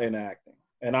and you are interacting,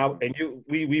 and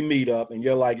we meet up, and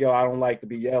you're like, yo, I don't like to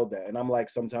be yelled at, and I'm like,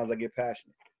 sometimes I get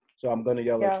passionate, so I'm gonna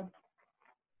yell at you.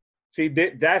 See,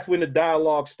 that's when the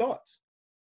dialogue starts.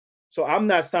 So I'm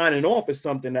not signing off as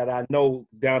something that I know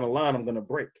down the line I'm gonna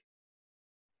break.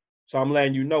 So I'm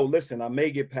letting you know, listen, I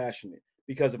may get passionate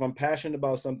because if I'm passionate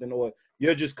about something, or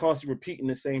you're just constantly repeating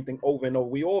the same thing over and over,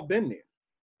 we all been there.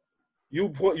 You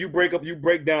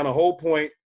break down a whole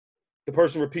point, the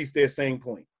person repeats their same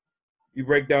point. You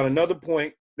break down another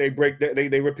point, they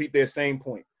repeat their same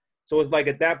point. So it's like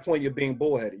at that point you're being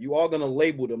bullheaded. You are gonna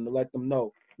label them to let them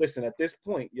know, listen, at this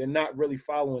point you're not really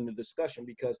following the discussion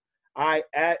because I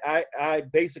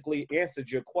basically answered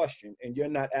your question and you're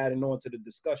not adding on to the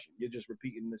discussion. You're just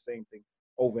repeating the same thing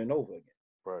over and over again.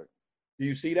 Right. Do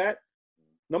you see that?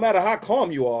 No matter how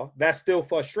calm you are, that's still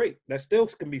frustration. That still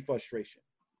can be frustration.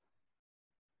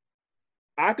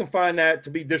 I can find that to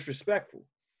be disrespectful.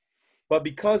 But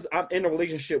because I'm in a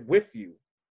relationship with you,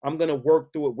 I'm going to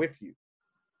work through it with you.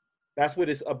 That's what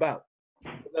it's about.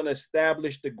 We're going to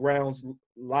establish the grounds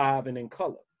live and in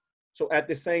color. So at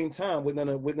the same time, we're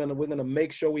going to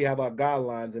make sure we have our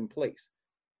guidelines in place.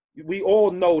 We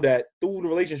all know that through the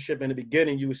relationship in the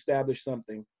beginning, you establish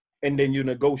something and then you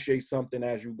negotiate something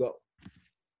as you go.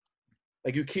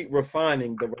 Like you keep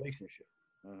refining the relationship,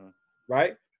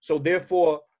 right? So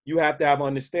therefore, you have to have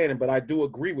understanding, but I do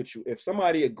agree with you. If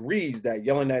somebody agrees that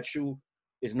yelling at you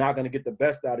is not going to get the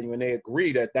best out of you and they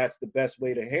agree that that's the best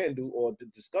way to handle or to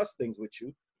discuss things with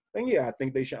you, then yeah, I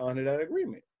think they should honor that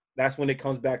agreement. That's when it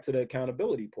comes back to the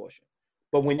accountability portion.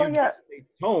 But when you just say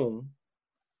tone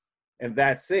and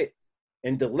that's it,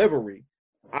 and delivery,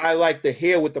 I like to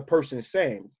hear what the person's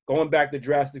saying. Going back to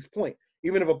Drastic's point,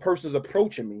 even if a person's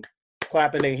approaching me,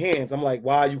 clapping their hands, I'm like,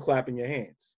 why are you clapping your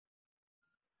hands?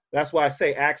 That's why I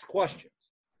say ask questions.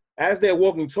 As they're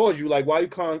walking towards you, like, why are you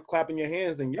clapping your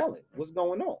hands and yelling? What's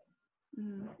going on?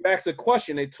 You ask a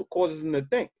question, it causes them to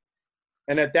think.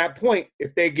 And at that point,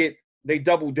 if they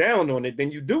double down on it,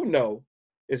 then you do know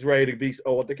it's ready to be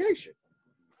altercation.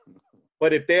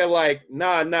 But if they're like,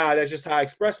 nah, that's just how I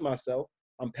express myself,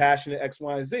 I'm passionate, X,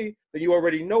 Y, and Z, then you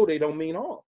already know they don't mean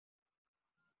harm.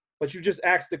 But you just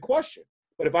ask the question.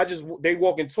 But if they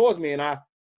walking towards me and I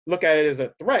look at it as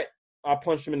a threat, I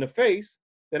punch them in the face,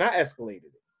 then I escalated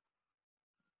it.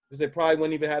 Because they probably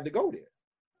wouldn't even have to go there.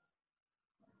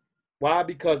 Why?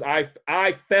 Because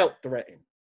I felt threatened.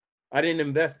 I didn't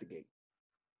investigate.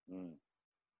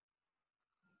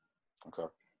 Okay.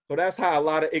 So that's how a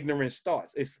lot of ignorance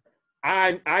starts. It's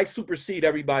I supersede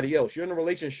everybody else. You're in a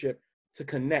relationship to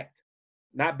connect,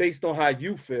 not based on how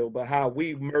you feel, but how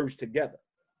we merge together.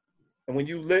 And when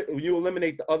you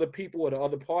eliminate the other people or the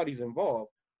other parties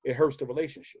involved, it hurts the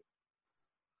relationship.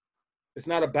 It's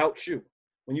not about you.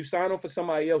 When you sign on for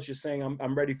somebody else, you're saying,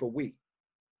 I'm ready for we.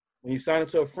 When you sign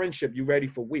into a friendship, you're ready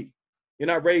for we. You're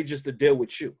not ready just to deal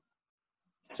with you.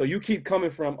 So you keep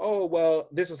coming from, oh, well,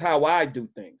 this is how I do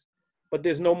things. But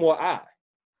there's no more I.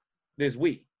 There's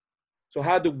we. So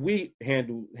how do we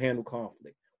handle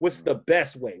conflict? What's the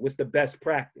best way? What's the best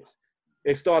practice?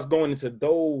 It starts going into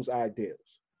those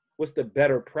ideals. What's the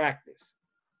better practice?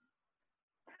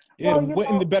 Yeah,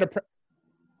 Well, the better.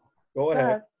 Go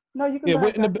ahead. No, you can. Yeah, go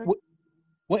ahead,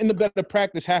 wouldn't the better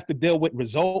practice have to deal with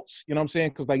results? You know what I'm saying?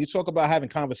 Because like you talk about having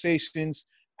conversations,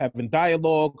 having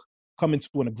dialogue, coming to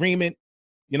an agreement.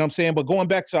 You know what I'm saying? But going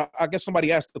back to, I guess somebody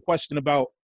asked the question about,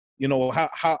 you know,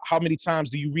 how many times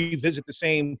do you revisit the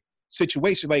same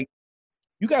situation? Like,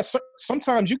 you guys,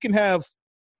 sometimes you can have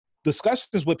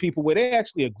discussions with people where they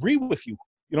actually agree with you.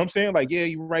 You know what I'm saying? Like, yeah,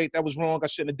 you're right. That was wrong. I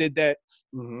shouldn't have did that.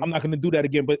 Mm-hmm. I'm not going to do that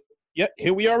again. But yeah,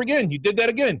 here we are again. You did that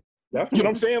again. Definitely. You know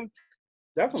what I'm saying?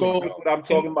 Definitely. So That's what I'm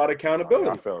talking about, accountability.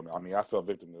 I felt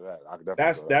victim to that. I could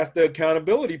definitely That's the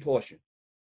accountability portion.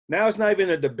 Now it's not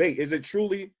even a debate. Is it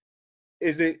truly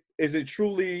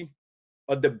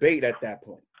a debate at that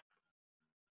point?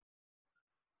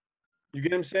 You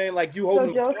get what I'm saying? Like, you hold So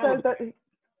them Joe says accountable. that.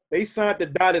 They signed the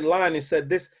dotted line and said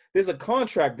there's a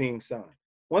contract being signed.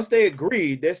 Once they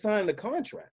agreed, they're signing the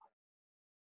contract.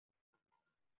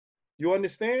 You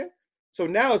understand? So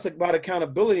now it's about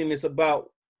accountability, and it's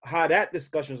about how that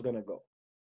discussion is going to go.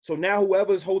 So now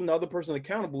whoever's holding the other person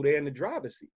accountable, they're in the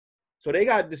driver's seat. So they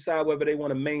got to decide whether they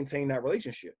want to maintain that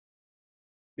relationship.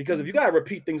 Because if you got to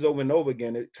repeat things over and over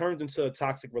again, it turns into a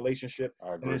toxic relationship,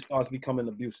 and it starts becoming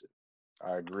abusive.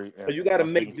 I agree. So you got to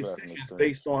make decisions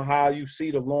based on how you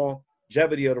see the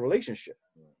longevity of the relationship.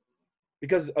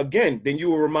 Because again, then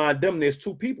you will remind them there's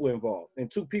two people involved, and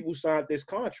two people signed this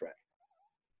contract.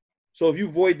 So if you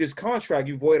void this contract,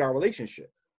 you void our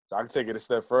relationship. So I can take it a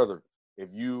step further. If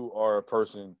you are a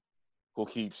person who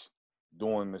keeps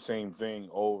doing the same thing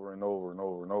over and over and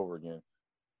over and over again,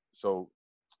 so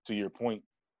to your point,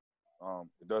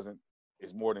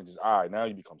 it's more than just now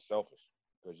you become selfish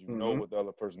because you know what the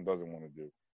other person doesn't want to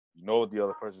do. You know what the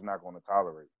other person's not going to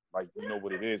tolerate. Like, you know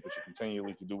what it is, but you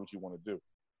continually to do what you want to do.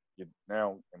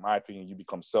 Now, in my opinion, you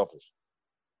become selfish.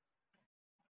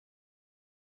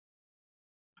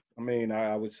 I mean,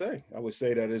 I would say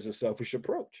that is a selfish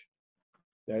approach.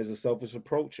 That is a selfish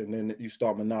approach, and then you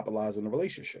start monopolizing the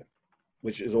relationship,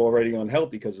 which is already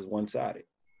unhealthy because it's one-sided.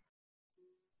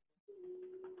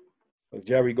 But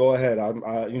Jerry, go ahead.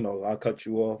 I'll cut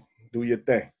you off. Do your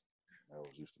thing. I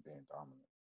was used to being dominant.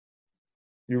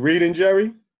 You reading,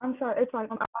 Jerry? I'm sorry. It's fine.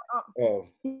 Oh.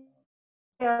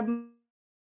 Yeah.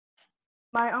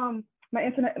 My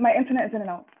internet is in and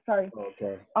out. Sorry.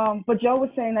 Okay. But Joe was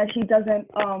saying that he doesn't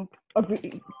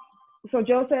agree. So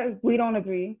Joe said we don't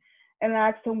agree, and I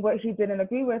asked him what he didn't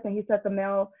agree with, and he said the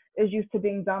male is used to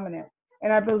being dominant.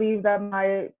 And I believe that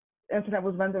my internet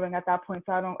was rendering at that point,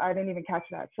 so I didn't even catch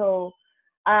that. So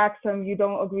I asked him, you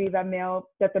don't agree that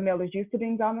the male is used to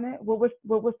being dominant? What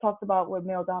was talked about with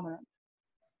male dominance?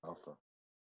 Also.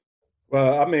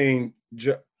 Well, I mean,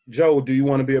 Joe, do you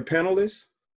want to be a panelist?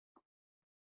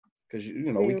 Because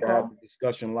we can have the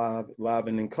discussion live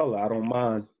and in color. I don't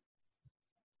mind,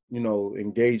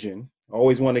 engaging. I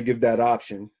always want to give that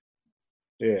option.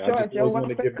 Yeah, sure, I just always want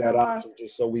to give that option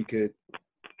just so we could,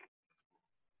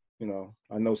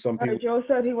 I know some people. Joe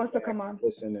said he wants to come on.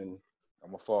 Listen, and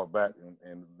I'm gonna fall back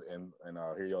and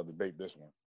hear y'all debate this one.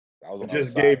 I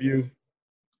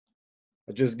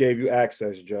just gave you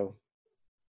access, Joe.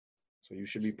 So you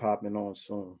should be popping on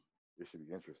soon. This should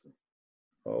be interesting.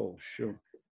 Oh, sure.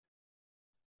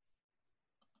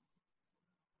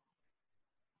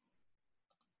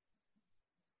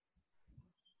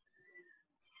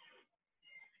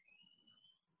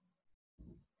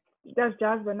 That's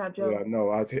Jasmine, not Joe. Yeah,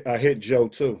 no, I hit Joe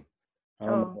too. I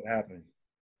don't know what happened.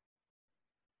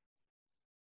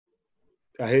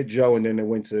 I hit Joe and then it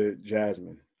went to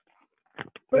Jasmine.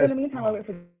 But in the meantime, I wait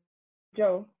for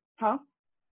Joe. Huh?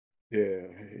 Yeah,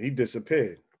 he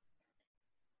disappeared.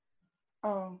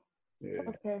 Oh. Yeah.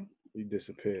 Okay. He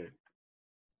disappeared.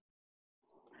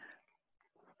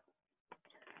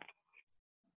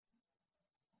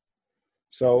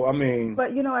 So, I mean.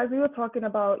 But, as we were talking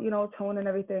about, tone and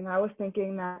everything, I was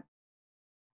thinking that.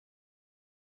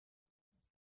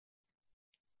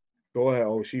 Go ahead.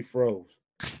 Oh, she froze.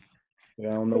 Yeah,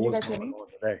 I don't know what's going on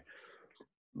today.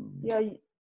 Yeah.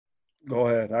 Go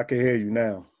ahead. I can hear you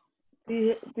now. Do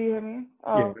you hear me?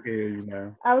 Oh. Yeah, I can hear you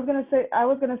now. I was gonna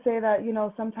say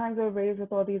that sometimes we're raised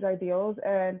with all these ideals,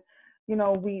 and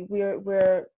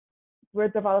we're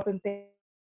developing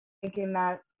thinking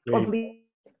that or believing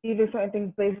certain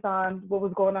things based on what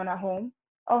was going on at home.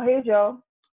 Oh, hey, Joe.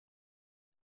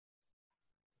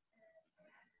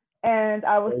 And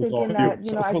I was thinking that as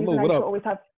you guys always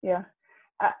have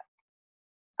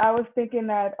I was thinking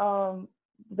that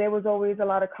there was always a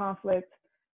lot of conflict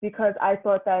because I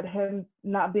thought that him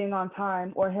not being on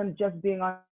time or him just being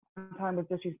on time was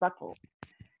disrespectful.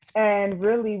 And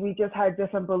really, we just had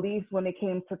different beliefs when it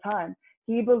came to time.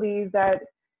 He believes that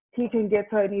he can get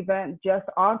to an event just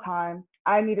on time.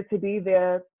 I needed to be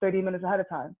there 30 minutes ahead of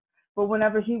time. But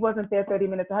whenever he wasn't there 30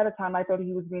 minutes ahead of time, I thought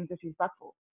he was being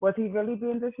disrespectful. Was he really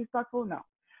being disrespectful? No.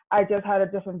 I just had a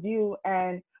different view,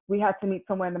 and we had to meet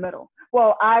somewhere in the middle.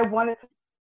 Well, I wanted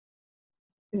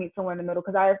to meet somewhere in the middle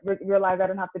because I realized I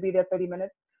didn't have to be there 30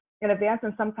 minutes in advance.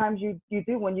 And sometimes you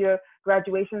do when your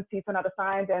graduation seats are not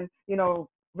assigned and,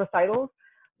 recitals.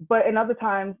 But in other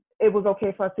times, it was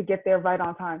okay for us to get there right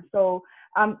on time. So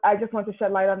I just want to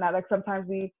shed light on that. Like sometimes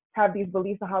we have these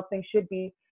beliefs of how things should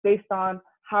be based on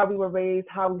how we were raised,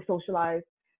 how we socialized,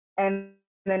 and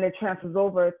then it transfers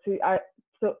over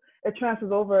so it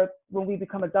transfers over when we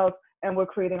become adults and we're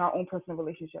creating our own personal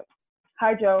relationships.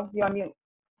 Hi, Joe. You're on mute.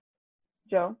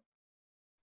 Joe.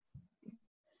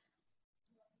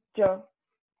 Joe,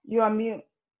 you're on mute.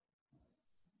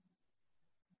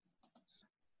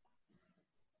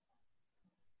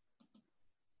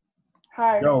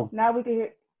 Hi. Yo. Now we can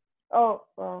hear. Oh,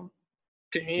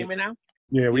 Can you hear me now?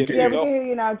 Yeah, we can. yeah, we can hear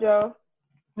you now, Joe.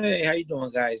 Hey, how you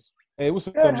doing, guys? Hey, what's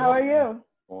up, Good. How Joe? are you?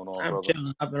 Going on, I'm brother?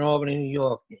 chilling up in Albany, New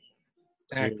York,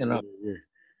 acting up.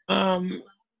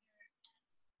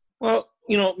 Well,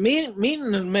 meeting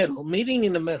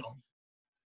in the middle,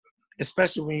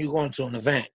 especially when you're going to an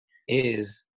event,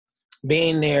 is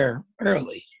being there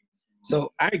early.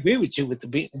 So I agree with you with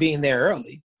the being there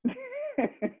early.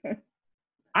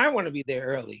 I want to be there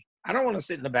early. I don't want to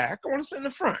sit in the back. I want to sit in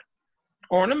the front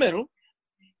or in the middle.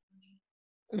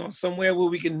 Somewhere where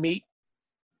we can meet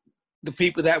the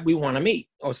people that we want to meet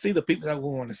or see the people that we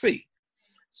want to see.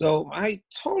 So I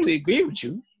totally agree with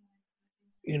you.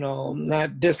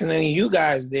 Not dissing any of you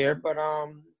guys there, but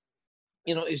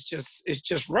it's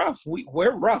just rough.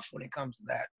 We're rough when it comes to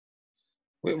that.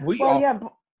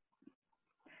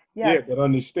 Yeah, but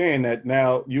understand that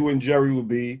now you and Jerry will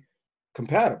be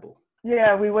compatible.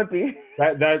 Yeah, we would be.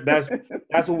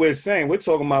 That's what we're saying. We're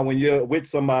talking about when you're with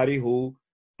somebody who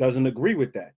doesn't agree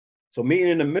with that. So meeting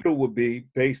in the middle would be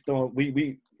based on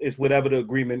it's whatever the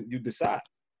agreement you decide.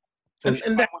 So she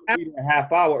might want to be there a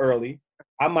half hour early.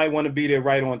 I might want to be there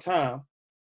right on time.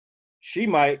 We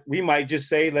might just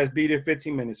say, let's be there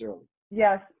 15 minutes early.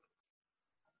 Yes.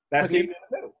 That's meeting in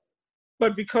the middle.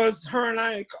 But because her and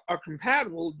I are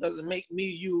compatible doesn't make me,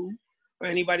 you, or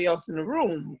anybody else in the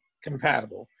room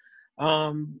compatible.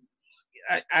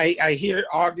 I hear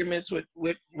arguments with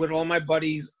all my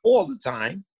buddies all the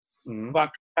time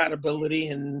about compatibility,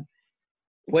 and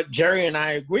what Jerry and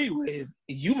I agree with,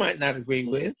 you might not agree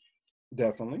with.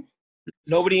 Definitely.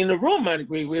 Nobody in the room might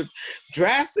agree with.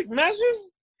 Drastic measures,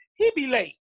 he'd be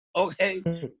late. Okay.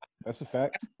 That's a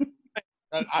fact.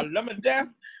 I love him to death,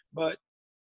 but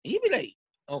he'd be late.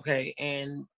 Okay.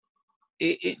 And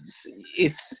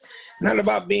it's not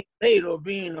about being late or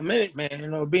being a minute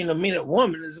man or being a minute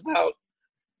woman. It's about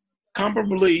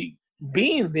comparably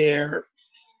being there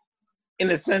in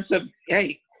the sense of,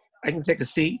 hey, I can take a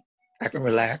seat, I can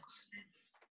relax,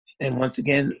 and once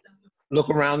again, look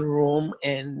around the room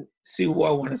and see who I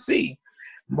want to see.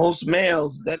 Most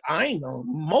males that I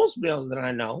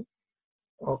know,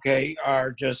 okay, are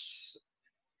just,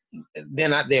 they're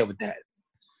not there with that.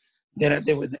 They're not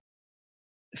there with that.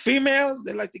 Females,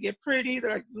 they like to get pretty, they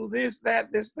like to do this,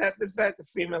 that. The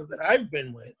females that I've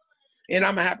been with. And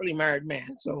I'm a happily married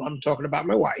man, so I'm talking about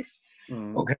my wife.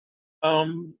 Okay.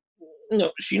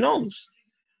 She knows.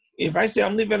 If I say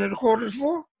I'm leaving at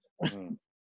 3:45,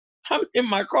 I'm in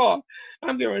my car.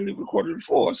 I'm getting ready to leave at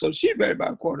 3:45. So she's ready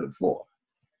about 3:45.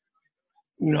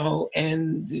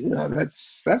 And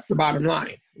that's the bottom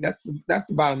line. That's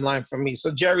the bottom line for me.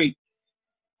 So Jerry,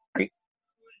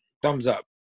 thumbs up.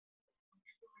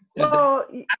 Well,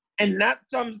 and that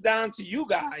thumbs down to you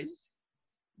guys,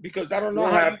 because I don't know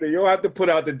you'll have to put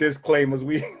out the disclaimers.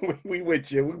 We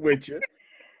with you. We're with you.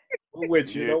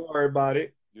 Don't worry about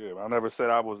it. Yeah, I never said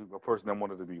I was a person that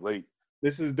wanted to be late.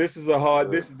 This is a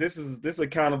hard. This is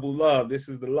accountable love. This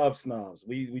is the love snobs.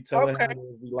 We tell it how it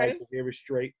is. We like to hear it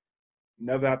straight.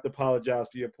 Never have to apologize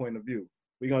for your point of view.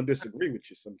 We're gonna disagree with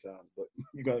you sometimes, but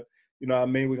you're gonna, what I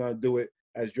mean, we're gonna do it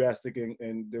as drastic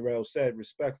and Darrell said,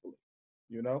 respectfully.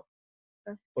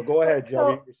 But go ahead,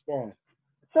 Jerry. Respond.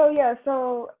 So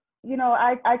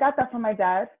I got that from my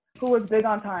dad, who was big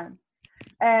on time,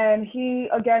 and he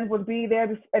again would be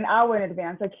there an hour in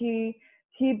advance. Like he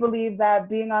believed that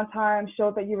being on time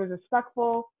showed that you were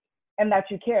respectful and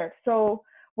that you cared. So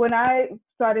when I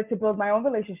started to build my own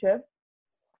relationship,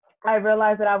 I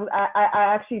realized that I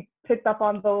actually picked up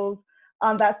on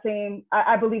that same.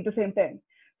 I believe the same thing.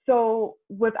 So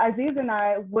with Aziz and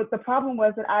I, what the problem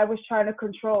was that I was trying to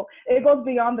control. It goes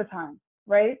beyond the time,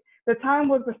 right? The time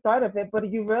was the start of it,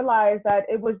 but you realize that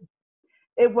it was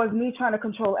me trying to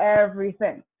control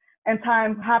everything, and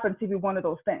time happened to be one of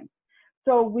those things.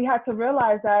 So we had to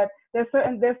realize that there's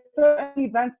certain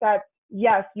events that,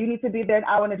 yes, you need to be there an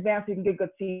hour in advance so you can get good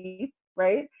seats,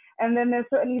 right? And then there's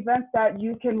certain events that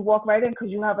you can walk right in because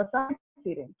you have assigned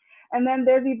seating. And then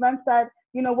there's events that,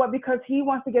 you know what, because he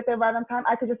wants to get there right on time,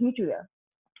 I could just meet you there.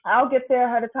 I'll get there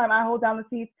ahead of time. I hold down the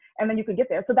seats, and then you can get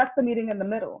there. So that's the meeting in the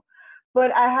middle.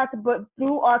 But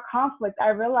through our conflict, I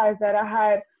realized that I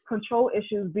had control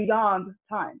issues beyond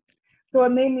time. So it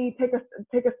made me take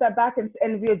a step back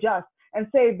and readjust and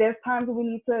say, there's times when we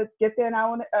need to get there an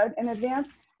hour in advance.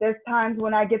 There's times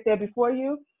when I get there before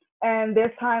you, and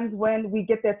there's times when we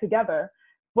get there together.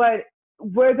 But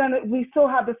we still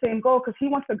have the same goal because he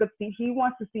wants a good seat. He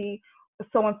wants to see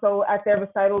so and so at their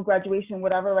recital, graduation,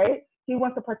 whatever, right? He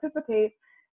wants to participate.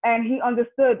 And he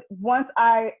understood once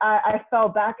I fell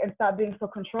back and stopped being so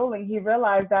controlling, he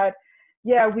realized that,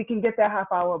 yeah, we can get there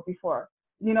half hour before,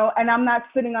 you know, and I'm not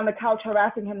sitting on the couch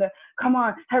harassing him to, come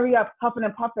on, hurry up, puffing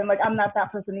and puffing. Like, I'm not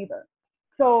that person either.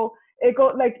 So it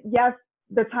goes like, yes,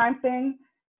 the time thing,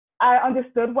 I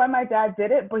understood why my dad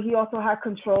did it, but he also had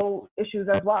control issues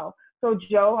as well. So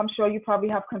Joe, I'm sure you probably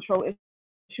have control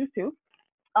issues too.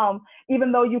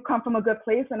 Even though you come from a good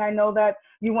place, and I know that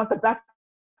you want the best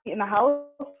in the house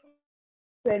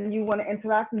and you want to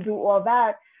interact and do all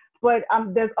that, but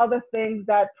there's other things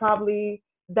that probably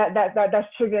that's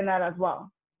triggering that as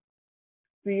well.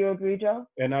 Do you agree, Joe?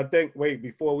 And I think, wait,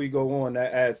 before we go on,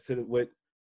 that adds to what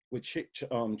Chi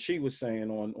was saying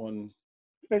on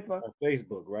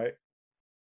Facebook, right?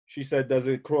 She said, does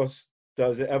it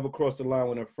ever cross the line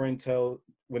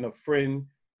when a friend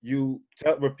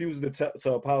refuses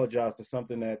to apologize for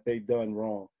something that they done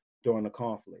wrong during a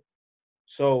conflict?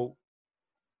 So,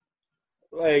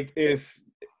 like, if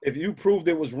you proved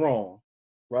it was wrong,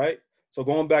 right? So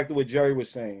going back to what Jerry was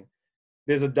saying,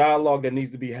 there's a dialogue that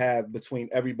needs to be had between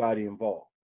everybody involved.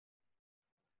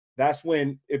 That's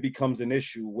when it becomes an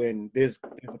issue. When there's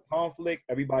a conflict,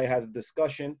 everybody has a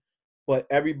discussion, but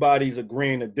everybody's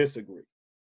agreeing to disagree.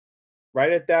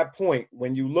 Right at that point,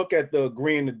 when you look at the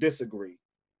agreeing to disagree,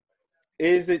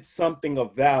 is it something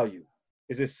of value?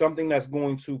 Is it something that's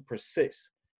going to persist?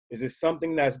 Is it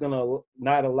something that's going to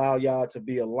not allow y'all to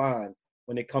be aligned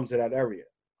when it comes to that area?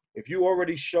 If you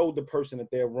already showed the person that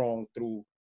they're wrong through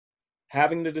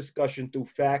having the discussion, through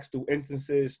facts, through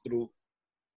instances, through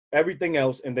everything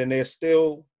else, and then they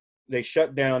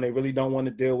shut down, they really don't want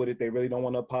to deal with it, they really don't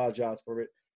want to apologize for it,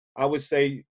 I would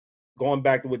say, going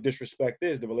back to what disrespect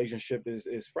is, the relationship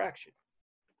is fractured.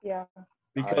 Yeah.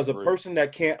 Because a person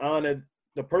that can't honor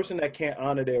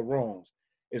their wrongs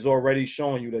is already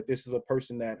showing you that this is a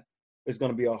person that is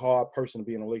going to be a hard person to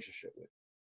be in a relationship with.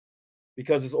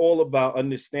 Because it's all about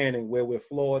understanding where we're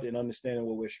flawed and understanding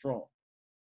where we're strong.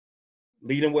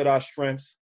 Leading with our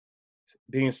strengths,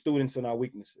 being students in our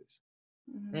weaknesses.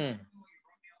 Mm-hmm.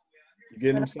 You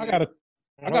get what I'm saying?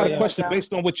 I got a question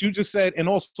based on what you just said, and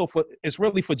also it's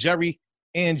really for Jerry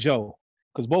and Joe,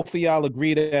 because both of y'all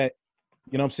agree that,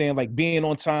 you know what I'm saying, like being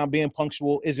on time, being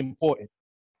punctual is important.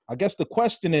 I guess the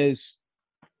question is,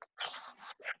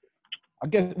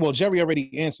 well, Jerry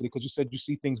already answered it because you said you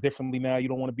see things differently now. You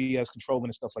don't want to be as controlling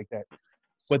and stuff like that.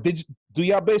 But do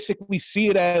y'all basically see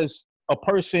it as a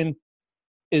person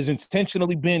is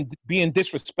intentionally being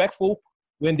disrespectful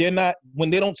when they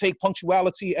don't take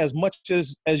punctuality as much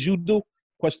as you do?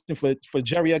 Question for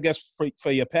Jerry, I guess,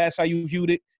 for your past, how you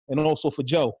viewed it, and also for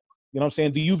Joe. You know what I'm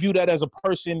saying? Do you view that as a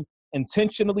person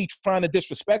intentionally trying to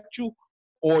disrespect you,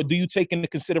 or do you take into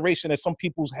consideration that some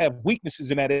people have weaknesses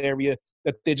in that area,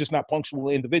 that they're just not punctual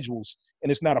individuals,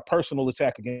 and it's not a personal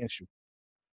attack against you?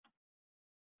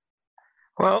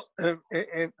 Well,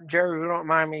 if Jerry, you don't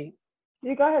mind me.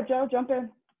 You go ahead, Joe. Jump in.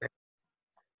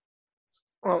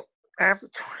 Well, after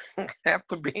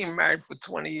being married for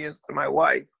 20 years to my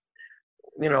wife,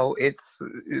 you know,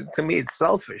 to me, it's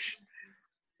selfish.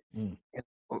 Mm.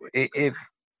 If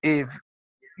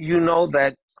you know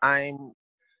that I'm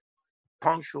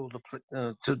punctual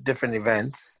to different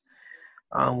events,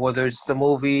 whether it's the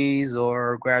movies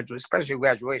or especially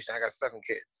graduation. I got 7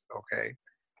 kids, okay?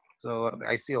 So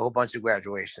I see a whole bunch of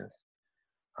graduations.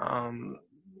 God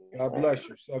bless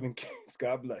you, 7 kids.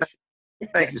 God bless you.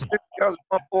 Thank you. 6 girls,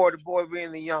 1 boy, the boy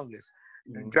being the youngest.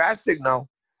 Mm-hmm. Drastic, no.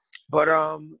 But,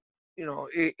 you know,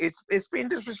 it's being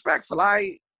disrespectful.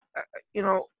 I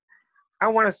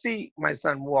want to see my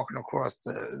son walking across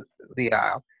the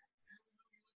aisle.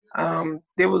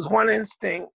 There was one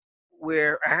instinct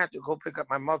where I had to go pick up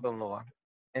my mother-in-law,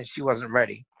 and she wasn't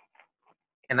ready,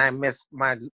 and I missed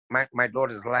my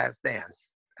daughter's last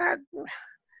dance. That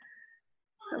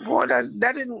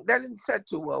didn't set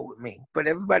too well with me, but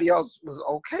everybody else was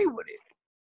okay with it.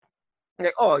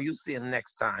 Like, oh, you see him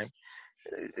next time.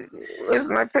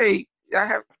 listen, I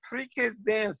have 3 kids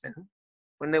dancing.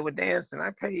 When they were dancing, I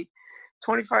paid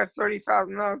 $25,000,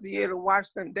 $30,000 a year to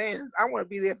watch them dance. I want to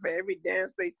be there for every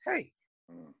dance they take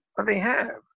or they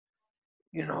have.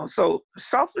 You know, so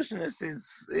selfishness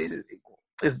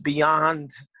is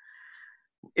beyond.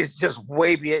 It's just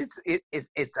way beyond.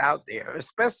 It's out there,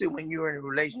 especially when you're in a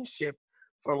relationship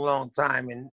for a long time,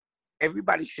 and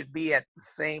everybody should be at the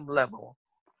same level.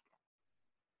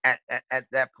 At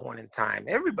that point in time,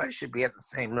 everybody should be at the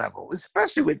same level,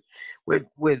 especially with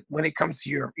when it comes to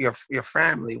your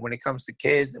family, when it comes to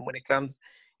kids, and when it comes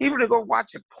even to go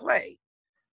watch a play.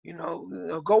 You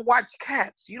know, go watch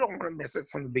Cats. You don't want to miss it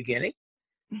from the beginning.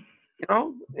 You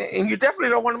know, and you definitely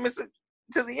don't want to miss it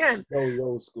to the end.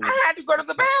 Old school. I had to go to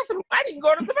the bathroom. I didn't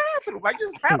go to the bathroom. I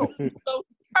just helped. So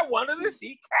I wanted to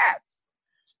see Cats.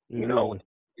 You know.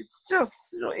 It's just,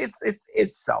 you know,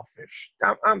 it's selfish.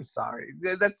 I'm sorry.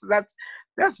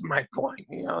 That's my point.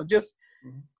 You know, just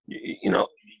you know,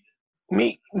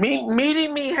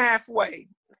 meeting me halfway,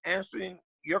 answering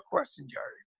your question,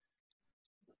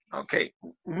 Jerry. Okay,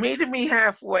 meeting me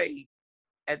halfway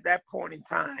at that point in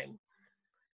time,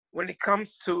 when it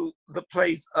comes to the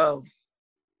place of,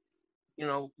 you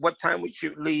know, what time we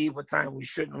should leave, what time we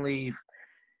shouldn't leave.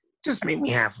 Just meet me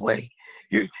halfway.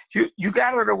 You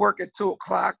got her to work at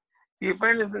 2:00. The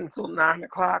event is until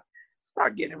 9:00.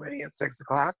 Start getting ready at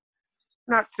 6:00,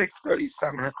 not 6:30,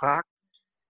 7:00.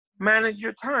 Manage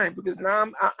your time, because now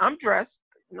I'm dressed.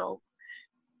 You know,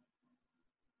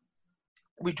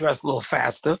 we dress a little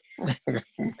faster.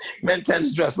 Men tend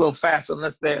to dress a little faster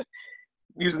unless they're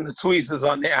using the tweezers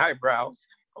on their eyebrows.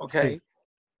 Okay,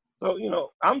 so you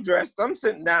know, I'm dressed. I'm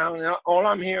sitting down, and all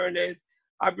I'm hearing is,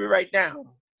 "I'll be right down,"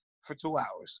 for 2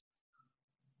 hours.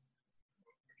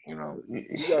 You know,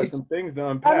 you got some things to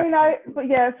unpack. I mean,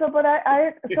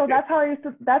 so that's how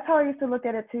I used to look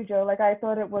at it too, Joe. Like, I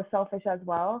thought it was selfish as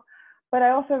well, but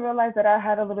I also realized that I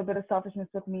had a little bit of selfishness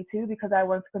with me too, because I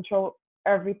wanted to control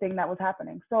everything that was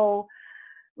happening. So,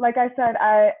 like I said,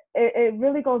 it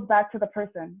really goes back to the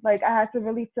person. Like, I had to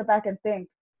really sit back and think,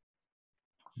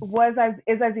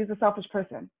 is Aziz a selfish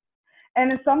person?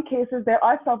 And in some cases, there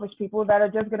are selfish people that are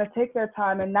just going to take their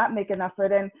time and not make an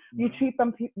effort, and you treat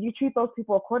those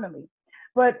people accordingly.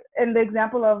 But in the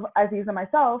example of Aziz and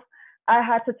myself, I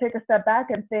had to take a step back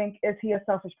and think, is he a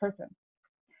selfish person?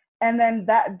 And then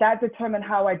that determined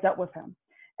how I dealt with him.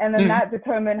 And then that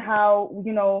determined how,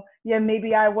 you know,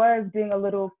 maybe I was being a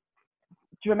little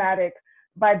dramatic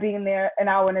by being there an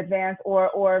hour in advance,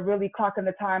 or really clocking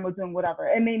the time or doing whatever.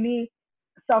 It made me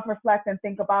self-reflect and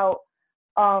think about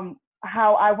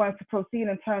how I wanted to proceed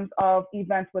in terms of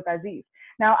events with Aziz.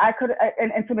 Now I could,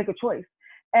 and to make a choice.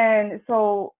 And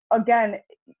so again,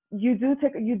 you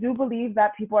do believe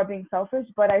that people are being selfish,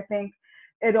 but I think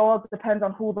it all depends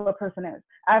on who the person is.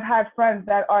 I've had friends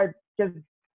that are just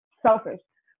selfish.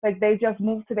 Like, they just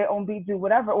move to their own beat, do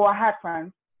whatever. Or I had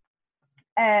friends,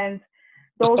 and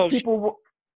those people,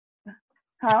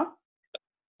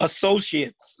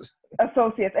 Associates,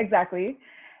 exactly.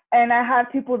 And I had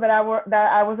people that I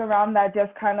was around that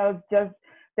just kind of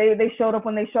they showed up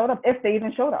when they showed up, if they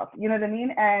even showed up. You know what I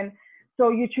mean? And so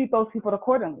you treat those people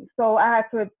accordingly. So I had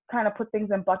to kind of put things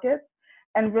in buckets,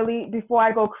 and really, before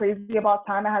I go crazy about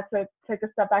time, I had to take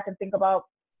a step back and think about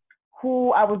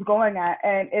who I was going at,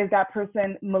 and is that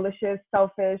person malicious,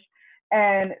 selfish,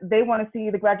 and they want to see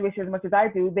the graduation as much as I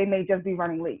do. They may just be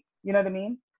running late. You know what I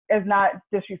mean? It's not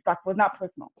disrespectful. It's not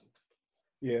personal.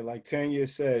 Yeah, like Tanya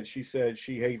said she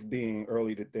hates being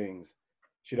early to things.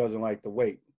 She doesn't like to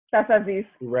wait. That's Aziz.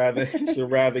 She'd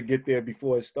rather get there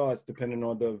before it starts, depending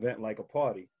on the event, like a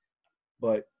party.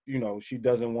 But, you know, she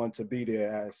doesn't want to be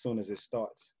there as soon as it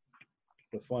starts.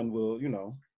 The fun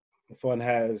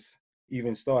hasn't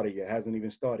even started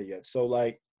yet. So,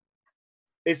 like,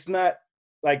 it's not,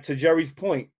 like, to Jerry's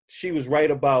point, she was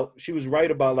right about,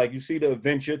 like, you see the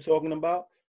event you're talking about,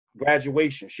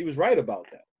 graduation. She was right about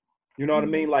that. You know what I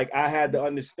mean? Like, I had to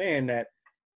understand that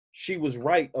she was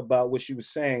right about what she was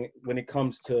saying when it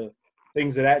comes to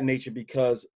things of that nature,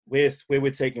 because where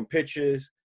we're taking pictures,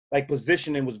 like,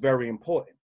 positioning was very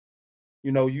important.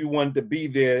 You know, you wanted to be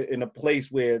there in a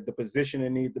place where the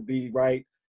positioning needed to be right.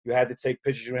 You had to take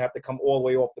pictures. You didn't have to come all the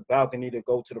way off the balcony to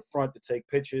go to the front to take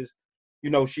pictures.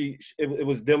 You know, it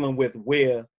was dealing with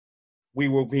where we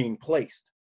were being placed.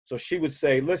 So she would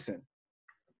say, listen,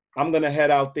 I'm going to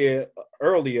head out there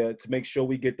earlier to make sure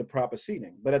we get the proper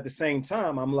seating. But at the same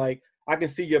time, I'm like, I can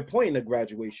see your point in the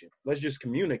graduation. Let's just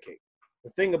communicate.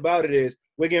 The thing about it is,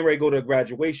 we're getting ready to go to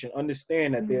graduation.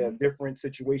 Understand that there are different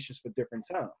situations for different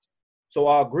times. So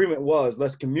our agreement was,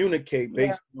 let's communicate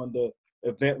based on the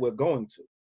event we're going to.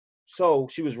 So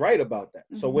she was right about that.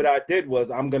 So what I did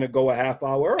was I'm gonna go a half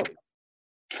hour early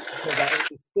because I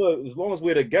understood as long as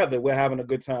we're together, we're having a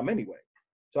good time anyway.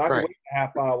 So I can wait a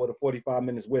half hour to 45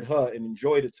 minutes with her and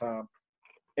enjoy the time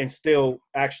and still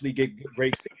actually get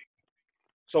great sex.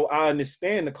 So I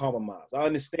understand the compromise. I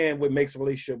understand what makes a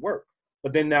relationship work.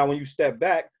 But then now when you step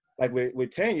back, like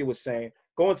what Tanya was saying,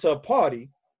 going to a party,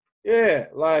 yeah,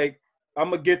 like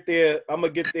I'm gonna get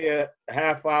there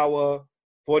half hour,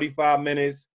 45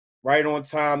 minutes, right on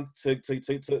time to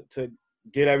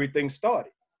get everything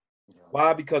started.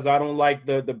 Why? Because I don't like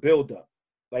the build up.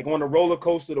 Like on a roller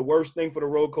coaster, the worst thing for the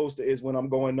roller coaster is when I'm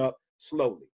going up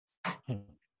slowly.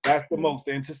 That's the most.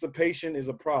 The anticipation is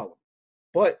a problem.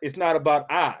 But it's not about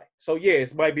I. So yeah,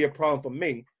 it might be a problem for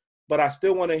me, but I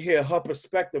still want to hear her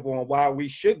perspective on why we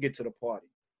should get to the party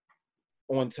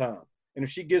on time. And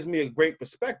if she gives me a great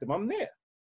perspective, I'm there.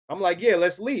 I'm like, yeah,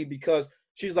 let's leave, because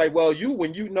she's like, well,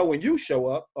 when you show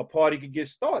up, a party could get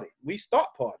started. We start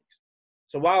parties.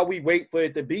 So why we wait for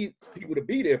it to be people to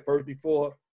be there first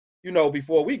before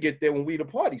we get there when we the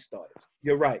party starters?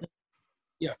 You're right.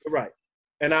 Yeah. You're right.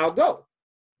 And I'll go.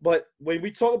 But when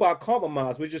we talk about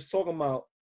compromise, we're just talking about,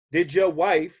 did your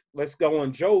wife, let's go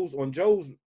on Joe's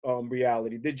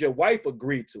reality, did your wife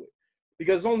agree to it?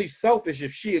 Because it's only selfish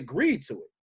if she agreed to it.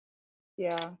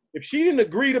 Yeah. If she didn't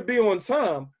agree to be on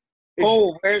time,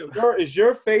 it's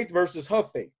your faith versus her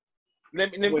faith.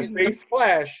 When faiths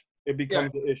clash, it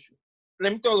becomes an issue.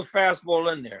 Let me throw the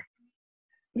fastball in there.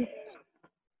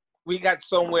 We got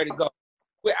somewhere to go.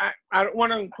 I don't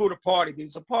want to include a party,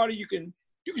 because a party you can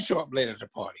show up late at the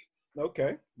party.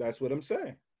 Okay, that's what I'm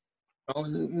saying.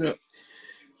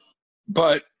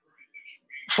 But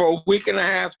for a week and a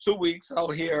half, 2 weeks, I'll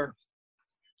hear,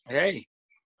 hey,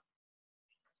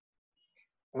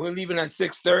 we're leaving at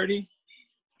 6:30.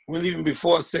 We're leaving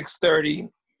before 6:30,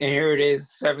 and here it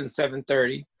is,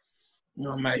 7:30.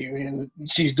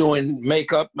 She's doing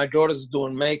makeup. My daughter's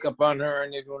doing makeup on her,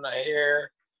 and they're doing her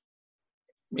hair.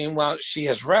 Meanwhile, she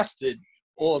has rested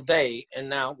all day, and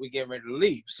now we're getting ready to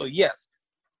leave. So yes,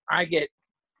 I get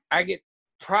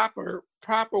proper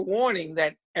warning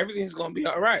that everything's gonna be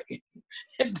all right.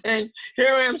 And then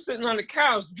here I am sitting on the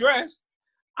couch dressed.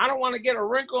 I don't want to get a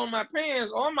wrinkle on my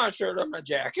pants, on my shirt, or my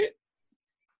jacket.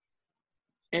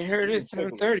 And here it is,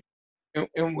 7:30,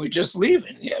 and we're just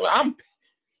leaving. Yeah,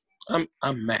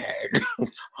 I'm mad.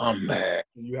 I'm mad.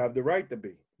 You have the right to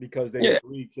be, because they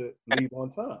agreed to leave on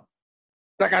time.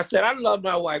 Like I said, I love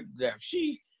my wife to death.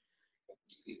 She,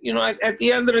 at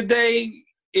the end of the day,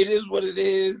 it is what it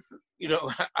is.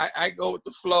 I go with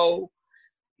the flow.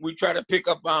 We try to pick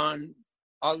up on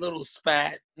our little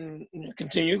spat and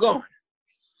continue going.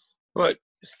 But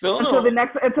still, until the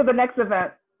next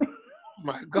event.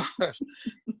 My gosh,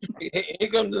 here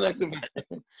comes the next event.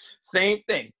 Same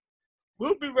thing.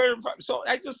 We'll be ready. So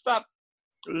I just stopped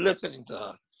listening to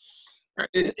her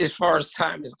as far as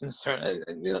time is concerned.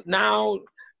 Now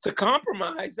to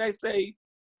compromise, I say,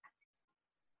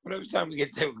 whatever time we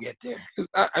get there, we get there. Because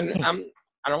I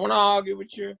don't want to argue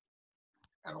with you.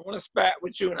 I don't want to spat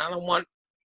with you, and I don't want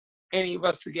any of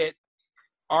us to get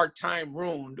our time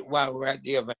ruined while we're at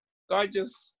the event. So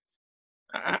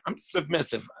I'm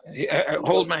submissive. I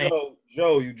hold my hand.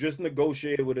 Joe, you just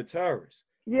negotiated with a terrorist.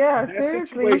 Yeah,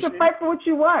 seriously. You can fight for what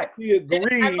you want. She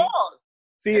agreed.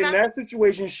 In that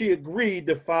situation, she agreed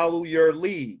to follow your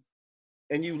lead.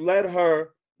 And you let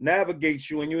her navigate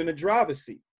you, and you're in the driver's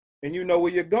seat. And you know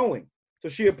where you're going. So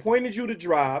she appointed you to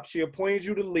drive. She appointed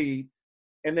you to lead.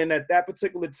 And then at that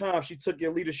particular time, she took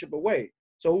your leadership away.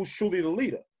 So who's truly the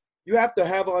leader? You have to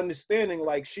have an understanding,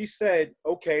 like she said,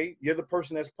 okay, you're the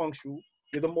person that's punctual.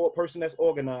 You're the person that's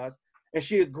organized. And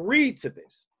she agreed to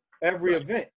this every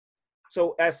event.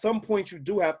 So at some point, you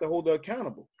do have to hold her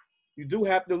accountable. You do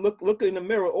have to look in the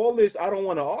mirror. All this, I don't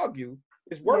want to argue.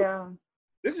 It's work. Yeah.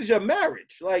 This is your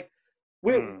marriage. Like,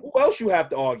 who else you have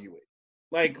to argue with?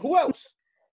 Like, who else?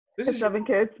 This is 7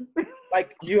 kids.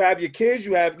 Like, you have your kids.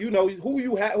 You have,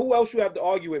 who else you have to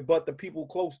argue with but the people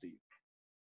close to you.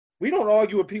 We don't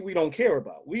argue with people we don't care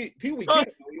about. People we care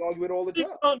about, we argue with all the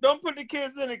time. Don't put the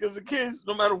kids in it, because the kids,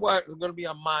 no matter what, are going to be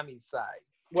on mommy's side.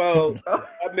 Well,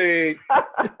 I mean,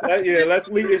 let's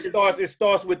leave. It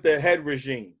starts with the head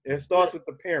regime. It starts with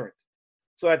the parents.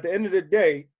 So at the end of the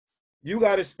day, you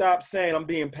got to stop saying I'm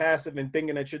being passive and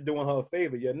thinking that you're doing her a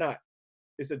favor. You're not.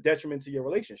 It's a detriment to your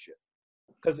relationship,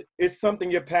 because it's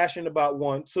something you're passionate about.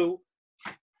 1, 2,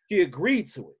 she agreed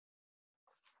to it,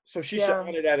 so she should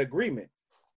honor that agreement.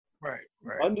 Right.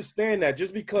 Understand that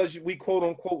just because we quote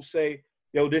unquote say,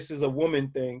 yo, this is a woman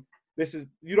thing,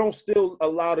 you don't still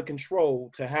allow the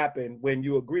control to happen when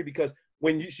you agree, because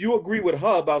when you agree with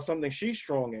her about something she's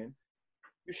strong in,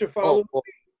 You should follow.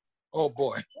 Oh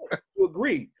boy. You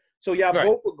agreed. So y'all Right.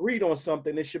 both agreed on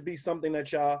something. It should be something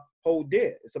that y'all hold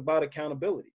dear. It's about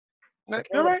accountability. You're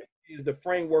Accountability right. is the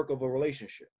framework of a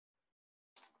relationship.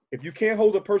 If you can't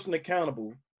hold a person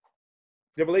accountable,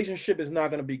 the relationship is not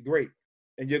going to be great,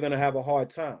 and you're going to have a hard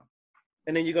time.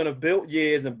 And then you're going to build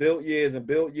years and build years and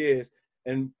build years,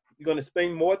 and you're going to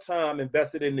spend more time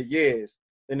invested in the years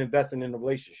than investing in the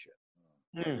relationship.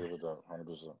 I agree with that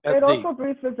 100%. That's It deep. also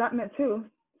breeds resentment too.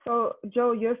 So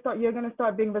Joe, you're gonna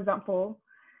start being resentful,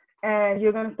 and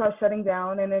you're gonna start shutting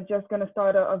down, and it's just gonna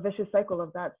start a vicious cycle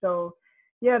of that. So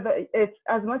yeah, it's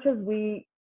as much as we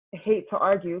hate to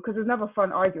argue, because it's never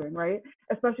fun arguing, right?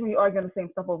 Especially when you argue on the same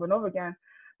stuff over and over again.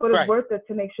 But it's Right. worth it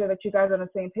to make sure that you guys are on the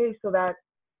same page, so that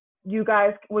you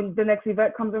guys, when the next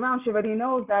event comes around, she already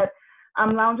knows that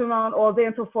I'm lounging around all day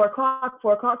until 4 o'clock.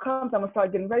 4 o'clock comes, I'm gonna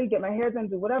start getting ready, get my hair done,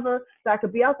 do whatever, so I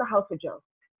could be out the house with Joe.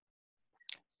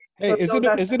 Hey, So is Joe's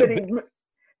it is it a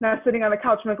not sitting on the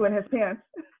couch wrinkling his pants.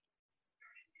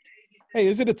 hey,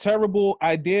 is it a terrible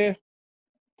idea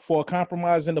for a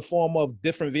compromise in the form of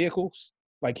different vehicles?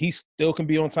 Like he still can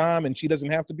be on time and she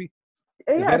doesn't have to be?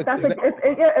 Is Yeah, that a, is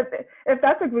that if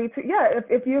that's agreed to, yeah,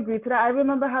 if you agree to that. I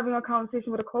remember having a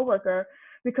conversation with a coworker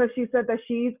because she said that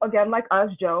she's, again, like us,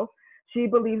 Joe, she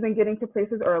believes in getting to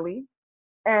places early,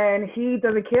 and he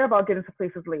doesn't care about getting to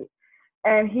places late.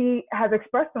 And he has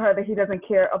expressed to her that he doesn't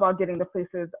care about getting to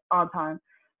places on time.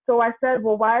 So I said,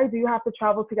 well, why do you have to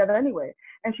travel together anyway?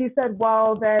 And she said,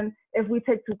 well, then if we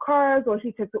take 2 cars or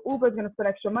he takes the Uber, it's going to spend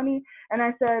extra money. And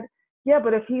I said, yeah,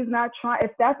 but if he's not trying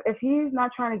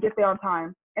to get there on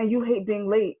time, and you hate being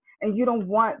late, and you don't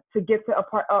want to get to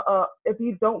if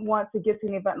you don't want to get to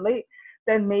an event late,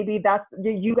 then maybe that's,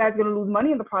 you guys are going to lose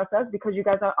money in the process because you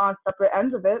guys are on separate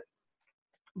ends of it.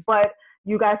 But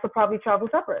you guys should probably travel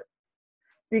separate,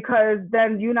 because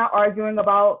then you guys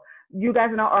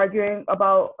are not arguing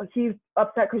about he's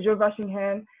upset because you're rushing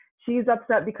him, she's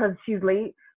upset because she's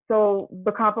late. So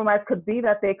the compromise could be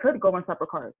that they could go in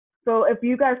separate cars. So if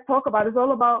you guys talk about it, it's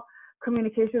all about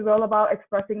communication, it's all about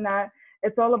expressing that,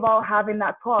 it's all about having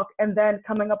that talk, and then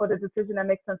coming up with a decision that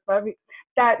makes sense for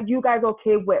that you guys are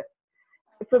okay with,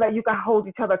 so that you can hold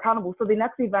each other accountable. So the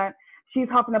next event, she's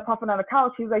huffing and puffing on the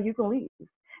couch, she's like, you can leave.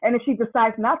 And if she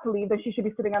decides not to leave, then she should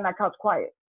be sitting on that couch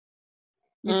quiet.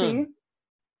 You see?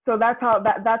 So that's how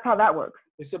that works.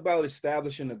 It's about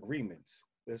establishing agreements.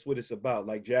 That's what it's about.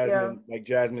 Like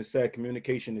Jasmine said,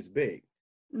 communication is big.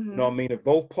 Mm-hmm. You know what I mean? If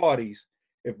both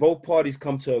parties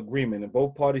come to agreement, and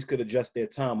both parties could adjust their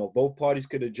time, or both parties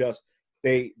could adjust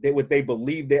what they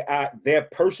believe their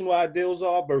personal ideals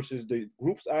are versus the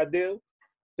group's ideal,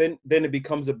 then it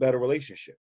becomes a better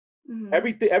relationship. Mm-hmm.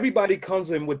 Everybody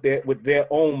comes in with their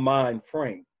own mind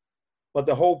frame, but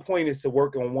the whole point is to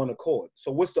work on one accord.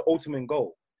 So what's the ultimate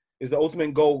goal? Is the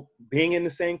ultimate goal being in the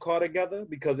same car together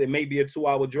because it may be a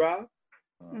 2-hour drive?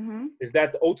 Mm-hmm. Is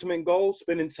that the ultimate goal?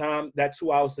 Spending time, that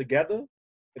 2 hours together?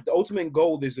 If the ultimate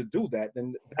goal is to do that,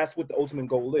 then that's what the ultimate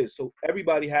goal is. So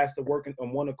everybody has to work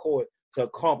on one accord to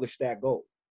accomplish that goal.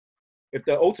 If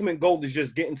the ultimate goal is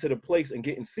just getting to the place and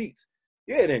getting seats,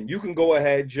 yeah, then you can go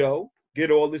ahead, Joe,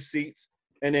 get all the seats,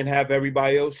 and then have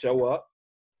everybody else show up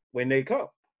when they come.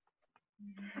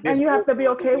 And you have to be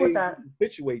okay with that.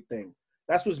 Situate thing.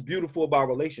 That's what's beautiful about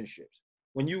relationships.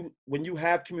 When you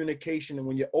have communication, and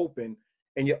when you're open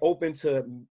to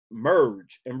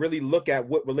merge and really look at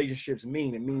what relationships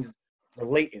mean, it means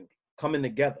relating, coming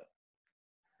together.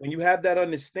 When you have that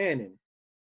understanding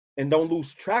and don't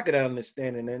lose track of that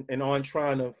understanding and aren't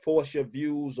trying to force your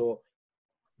views or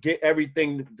get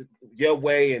everything your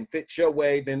way and fit your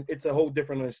way, then it's a whole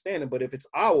different understanding. But if it's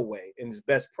our way and it's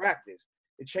best practice,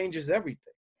 it changes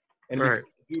everything. And it becomes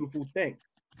a beautiful thing.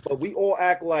 But we all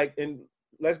act like, and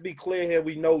let's be clear here,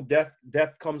 we know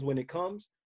death comes when it comes,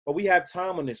 but we have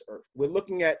time on this earth. We're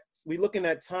looking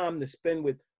at time to spend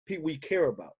with people we care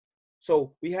about.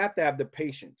 So we have to have the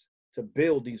patience to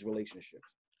build these relationships.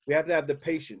 We have to have the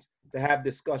patience to have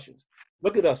discussions.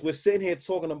 Look at us. We're sitting here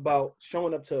talking about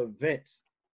showing up to events.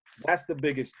 That's the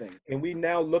biggest thing. And we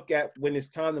now look at when it's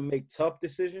time to make tough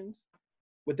decisions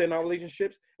within our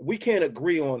relationships. We can't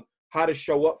agree on how to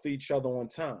show up for each other on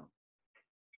time,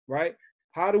 right?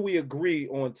 How do we agree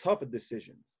on tougher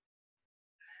decisions?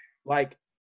 Like,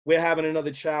 we're having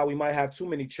another child. We might have too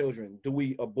many children. Do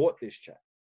we abort this child?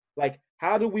 Like,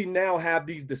 how do we now have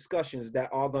these discussions that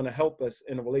are going to help us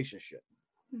in a relationship?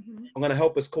 Mm-hmm. Are going to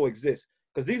help us coexist?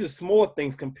 Because these are small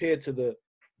things compared to the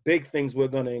big things we're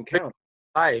going to encounter.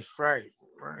 Life, right.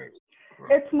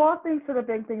 It's small things to the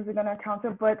big things we're gonna encounter,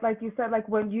 but like you said, like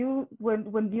when you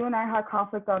and I had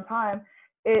conflict on time,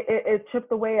 it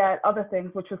chipped away at other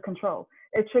things, which was control.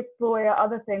 It chipped away at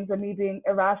other things of me being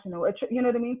irrational. You know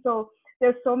what I mean? So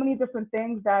there's so many different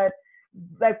things that,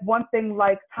 like one thing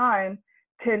like time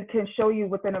can show you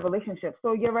within a relationship.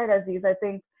 So you're right, Aziz. I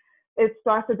think it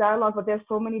starts a dialogue, but there's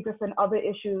so many different other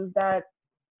issues that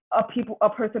a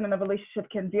person in a relationship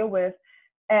can deal with,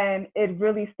 and it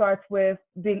really starts with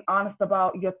being honest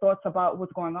about your thoughts about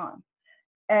what's going on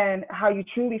and how you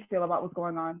truly feel about what's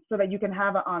going on, so that you can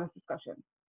have an honest discussion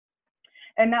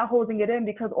and not holding it in,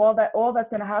 because all that's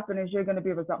going to happen is you're going to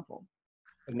be resentful,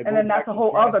 and then that's a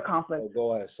whole other conflict. Oh,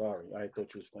 go ahead. Sorry, I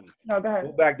thought you was funny. No, go ahead.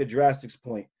 Go back to Drastic's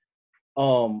point.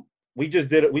 We just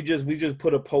did it. We just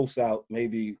put a post out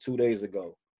maybe 2 days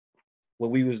ago where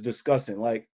we was discussing,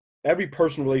 like, every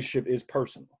personal relationship is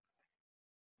personal.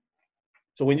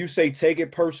 So when you say take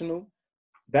it personal,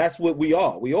 that's what we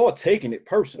are. We all taking it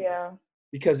personal. Yeah.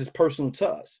 Because it's personal to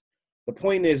us. The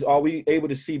point is, are we able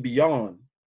to see beyond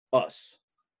us?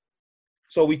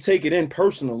 So we take it in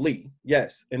personally,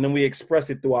 yes, and then we express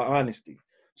it through our honesty.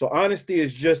 So honesty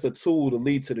is just a tool to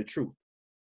lead to the truth.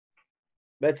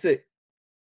 That's it.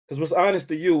 Because what's honest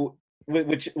to you,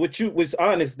 what's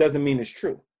honest doesn't mean it's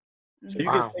true. So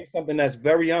you can say something that's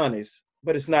very honest,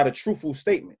 but it's not a truthful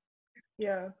statement.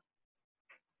 Yeah.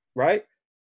 Right?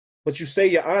 But you say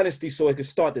your honesty so it can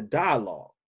start the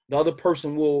dialogue. The other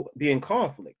person will be in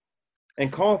conflict, and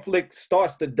conflict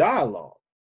starts the dialogue.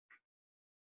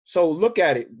 So look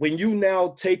at it. When you now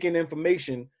take in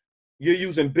information, you're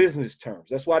using business terms.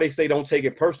 That's why they say don't take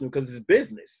it personal, because it's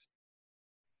business.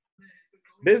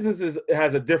 Business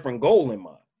has a different goal in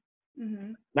mind.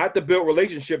 Mm-hmm. Not to build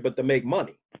relationship, but to make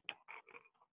money.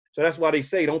 So that's why they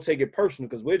say don't take it personal,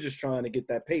 because we're just trying to get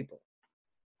that paper.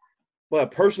 But a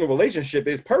personal relationship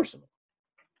is personal.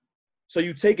 So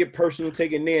you take it personal,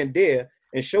 take it near and dear,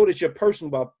 and show that you're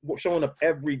personal by showing up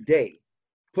every day,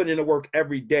 putting in the work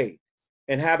every day,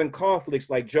 and having conflicts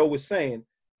like Joe was saying.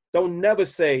 Don't never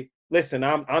say, listen,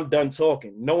 I'm done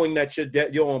talking, knowing that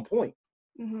you're on point.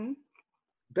 Mm-hmm.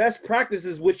 Best practice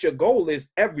is what your goal is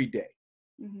every day.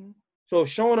 Mm-hmm. So if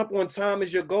showing up on time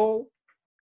is your goal,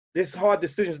 there's hard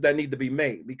decisions that need to be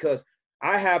made, because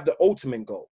I have the ultimate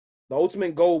goal. The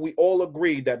ultimate goal, we all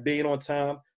agree that being on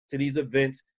time to these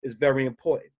events is very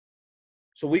important.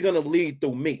 So we're going to lead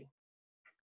through me.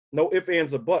 No ifs,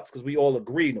 ands, or buts, because we all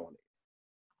agreed on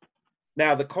it.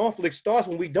 Now, the conflict starts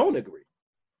when we don't agree.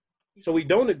 So we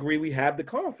don't agree, we have the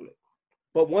conflict.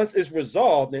 But once it's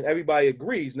resolved and everybody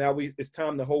agrees, now it's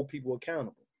time to hold people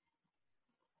accountable.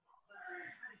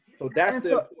 So that's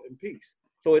the important piece.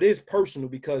 So it is personal,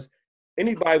 because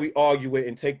anybody we argue with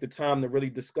and take the time to really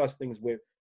discuss things with,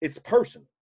 it's personal.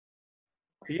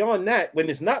 Beyond that, when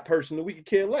it's not personal, we could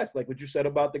care less. Like what you said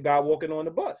about the guy walking on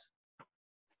the bus.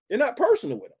 You're not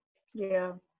personal with him.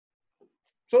 Yeah.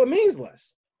 So it means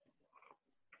less.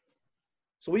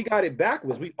 So we got it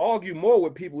backwards. We argue more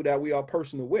with people that we are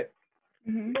personal with.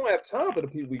 Mm-hmm. We don't have time for the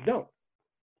people we don't.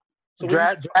 So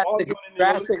Drastic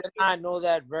and I know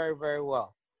that very, very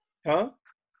well. Huh?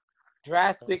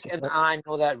 Drastic and I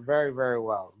know that very, very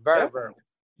well. Very, very well.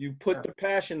 You put the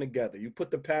passion together. You put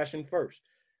the passion first.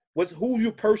 Who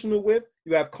you're personal with,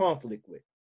 you have conflict with.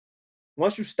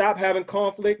 Once you stop having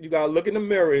conflict, you got to look in the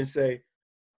mirror and say,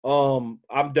 I'm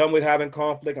done with having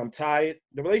conflict. I'm tired.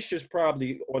 The relationship's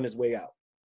probably on its way out.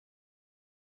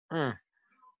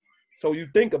 So you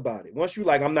think about it. Once you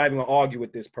like, I'm not even going to argue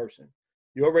with this person,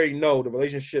 you already know the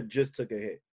relationship just took a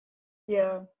hit.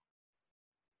 Yeah.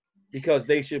 Because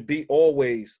they should be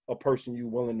always a person you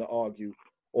willing to argue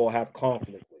or have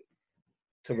conflict with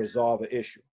to resolve an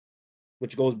issue.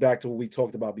 Which goes back to what we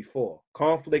talked about before.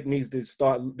 Conflict needs to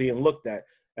start being looked at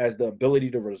as the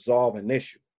ability to resolve an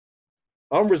issue.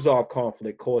 Unresolved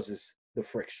conflict causes the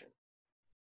friction.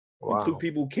 Wow. When two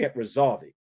people can't resolve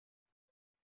it,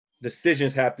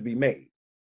 decisions have to be made.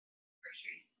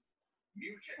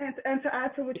 And to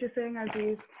add to what you're saying,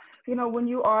 Aziz, you know, when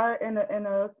you are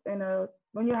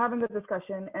when you're having a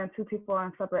discussion and two people are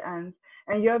on separate ends,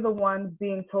 and you're the one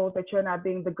being told that you're not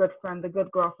being the good friend, the good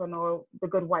girlfriend, or the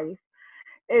good wife,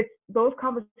 those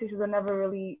conversations are never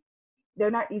really,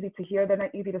 they're not easy to hear, they're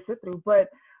not easy to sit through. But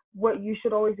what you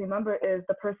should always remember is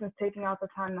the person's taking out the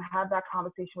time to have that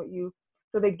conversation with you,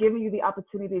 so they're giving you the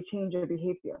opportunity to change your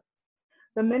behavior.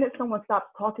 The minute someone stops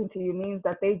talking to you means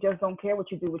that they just don't care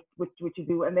what you do with what you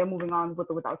do, and they're moving on with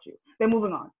or without you. They're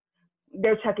moving on.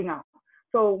 They're checking out.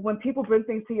 So when people bring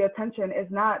things to your attention,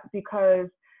 it's not because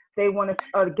they want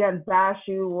to, again, bash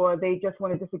you, or they just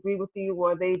want to disagree with you,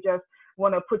 or they just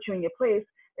want to put you in your place.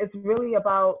 It's really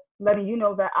about letting you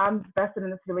know that I'm vested in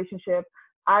this relationship.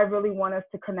 I really want us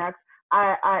to connect.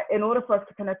 In order for us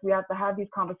to connect, we have to have these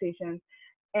conversations.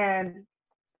 And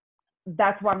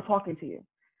that's why I'm talking to you.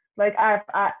 Like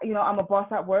you know, I'm a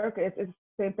boss at work. It's the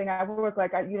same thing at work.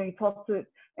 Like you know, you talk to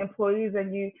employees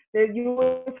and you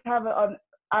always have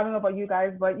I don't know about you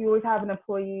guys, but you always have an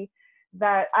employee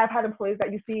that I've had employees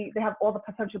that you see they have all the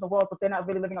potential in the world, but they're not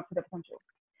really living up to their potential.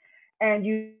 And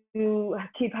you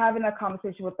keep having that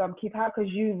conversation with them, because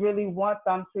you really want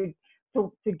them to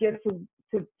get to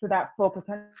that full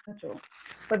potential.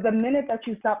 But the minute that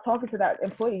you stop talking to that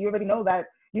employee, you already know that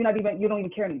you don't even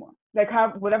care anymore. Like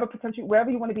have whatever potential, wherever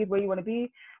you want to be, where you want to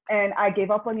be, and I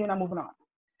gave up on you and I'm moving on.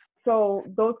 So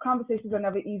those conversations are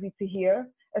never easy to hear,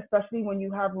 especially when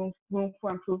you have room for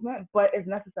improvement, but it's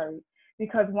necessary,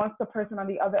 because once the person on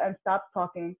the other end stops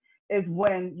talking is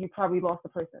when you probably lost the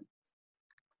person.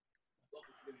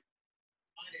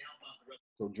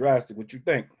 So Drastic, what you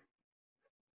think?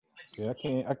 Yeah,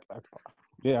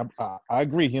 I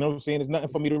agree. You know what I'm saying? There's nothing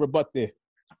for me to rebut there.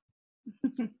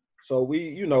 So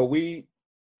we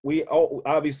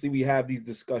obviously we have these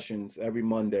discussions every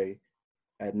Monday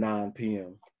at 9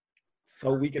 p.m.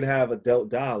 so we can have adult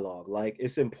dialogue. Like,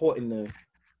 it's important to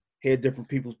hear different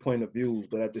people's point of views,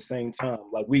 but at the same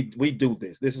time, like we do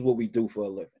this. This is what we do for a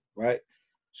living, right?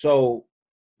 So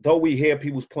though we hear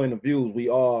people's point of views, we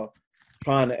are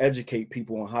trying to educate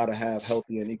people on how to have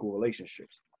healthy and equal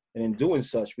relationships. And in doing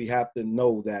such, we have to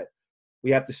know that we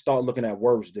have to start looking at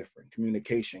words different: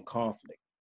 communication, conflict,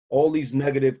 all these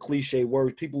negative cliche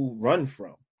words people run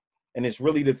from. And it's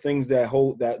really the things that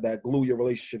that glue your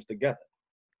relationships together.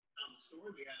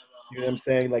 You know what I'm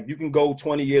saying? Like, you can go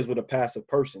 20 years with a passive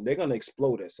person, they're gonna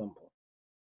explode at some point.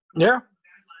 Yeah,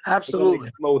 They're absolutely. gonna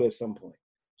explode at some point.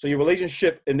 So your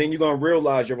relationship, and then you're gonna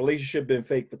realize your relationship been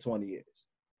fake for 20 years.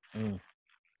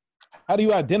 How do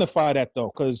you identify that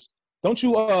though? Because don't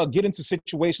you get into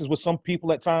situations with some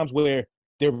people at times where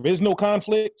there is no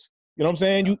conflict? You know what I'm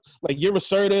saying? You're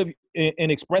assertive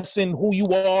in expressing who you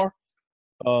are,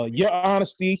 your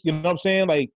honesty. You know what I'm saying?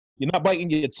 Like, you're not biting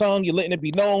your tongue, you're letting it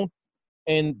be known,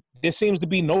 and there seems to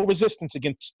be no resistance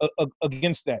against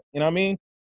that. You know what I mean?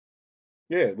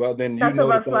 Yeah, well, then you That's a know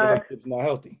red that flag. relationship's not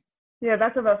healthy. Yeah,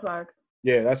 that's a red flag.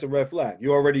 Yeah, that's a red flag.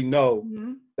 You already know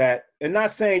that, and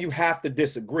not saying you have to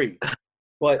disagree,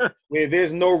 but where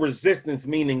there's no resistance,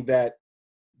 meaning that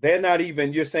they're not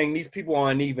even, you're saying these people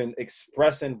aren't even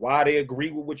expressing why they agree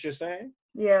with what you're saying.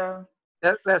 Yeah.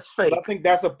 That's fake. But I think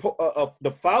that's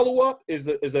the follow-up is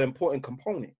an important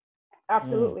component.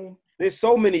 Absolutely. There's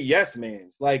so many yes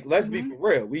mans. Like, let's be for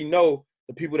real. We know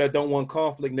the people that don't want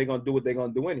conflict, and they're gonna do what they're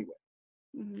gonna do anyway.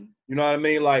 You know what I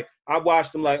mean? Like, I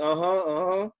watch them like,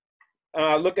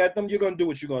 I look at them, you're gonna do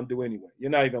what you're gonna do anyway. You're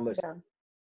not even listening. Yeah.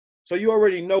 So you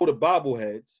already know the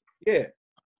bobbleheads. Yeah.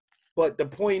 But the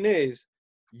point is,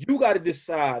 you got to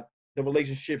decide the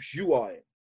relationships you are in.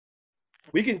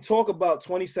 We can talk about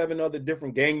 27 other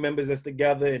different gang members that's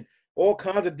together and all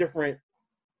kinds of different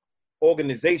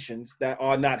organizations that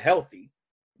are not healthy,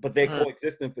 but they're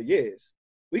coexisting for years.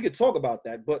 We could talk about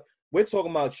that, but we're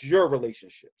talking about your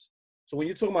relationships. So when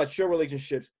you're talking about your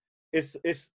relationships, it's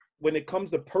when it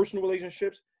comes to personal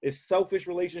relationships, it's selfish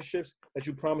relationships that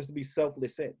you promise to be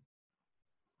selfless in.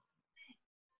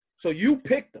 So you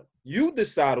pick them. You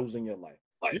decide who's in your life.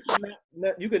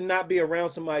 You could not be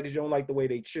around somebody because you don't like the way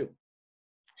they chew.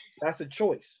 That's a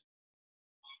choice.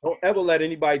 Don't ever let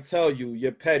anybody tell you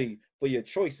you're petty for your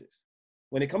choices.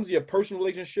 When it comes to your personal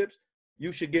relationships,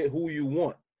 you should get who you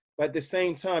want. But at the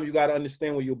same time, you got to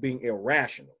understand when you're being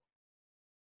irrational.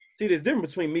 See, there's a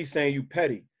difference between me saying you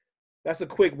petty. That's a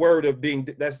quick word of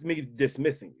that's me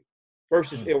dismissing you.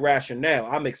 Versus irrational.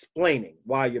 I'm explaining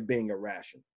why you're being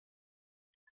irrational.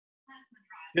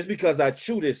 Just because I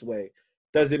chew this way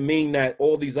doesn't mean that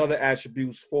all these other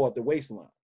attributes fall at the waistline.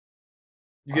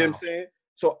 You get what I'm saying?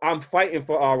 So I'm fighting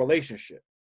for our relationship.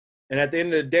 And at the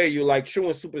end of the day, you're like,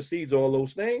 chewing supersedes all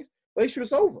those things.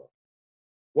 Relationship's over.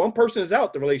 One person is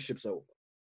out, the relationship's over.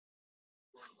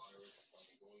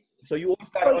 So you always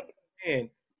got to understand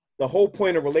the whole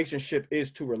point of relationship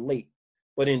is to relate.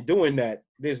 But in doing that,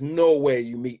 there's no way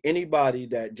you meet anybody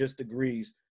that just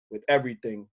agrees with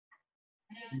everything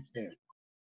you stand.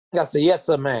 That's a yes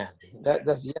or man.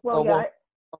 That's a yes or woman.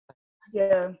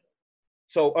 Yeah.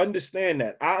 So understand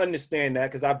that. I understand that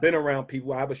because I've been around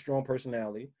people. I have a strong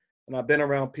personality, and I've been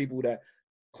around people that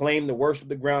claim to worship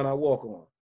the ground I walk on.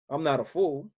 I'm not a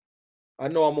fool. I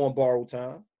know I'm on borrowed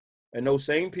time. And those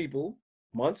same people,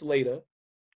 months later,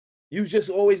 you just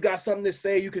always got something to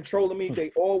say. You controlling me.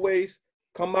 They always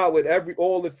come out with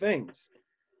all the things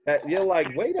that you're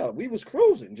like, wait up, we was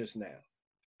cruising just now.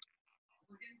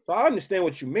 So I understand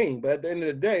what you mean, but at the end of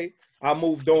the day, I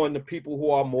moved on to people who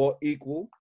are more equal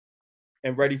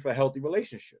and ready for healthy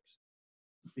relationships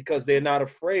because they're not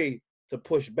afraid to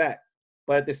push back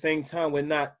but at the same time, we're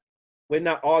not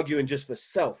arguing just for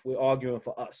self. We're arguing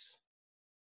for us.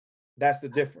 That's the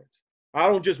difference. I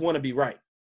don't just want to be right.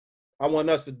 I want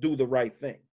us to do the right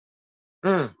thing.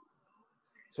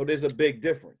 So there's a big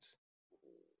difference.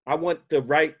 I want the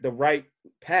right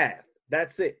path.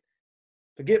 That's it.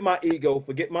 Forget my ego,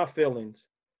 forget my feelings.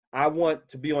 I want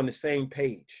to be on the same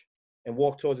page and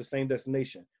walk towards the same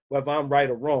destination. Whether I'm right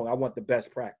or wrong, I want the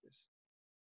best practice.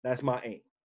 That's my aim.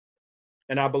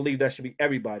 And I believe that should be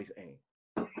everybody's aim.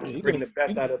 To bring the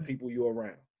best out of people you're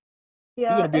around. Yeah,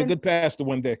 you're gonna be a good pastor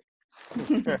one day.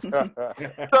 You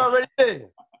already there.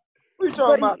 What you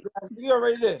talking about? You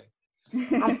already there.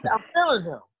 I'm feeling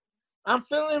him. I'm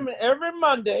feeling him every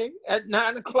Monday at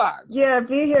 9 o'clock. Yeah,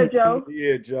 be here, Joe.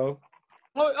 Yeah, Joe.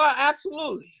 Oh,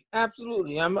 absolutely,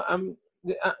 absolutely. I'm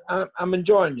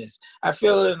enjoying this. I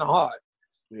feel it in the heart.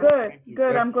 Yeah,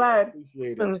 good. I'm glad.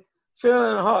 Appreciate I'm it.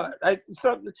 feeling it hard.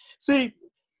 See,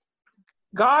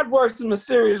 God works in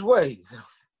mysterious ways.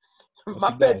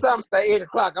 My bedtime is at 8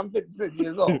 o'clock. I'm 56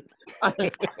 years old. You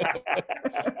know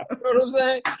what I'm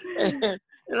saying?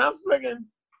 And I'm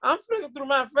flicking through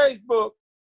my Facebook,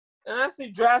 and I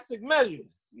see drastic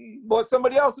measures. Bought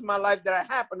somebody else in my life that I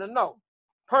happen to know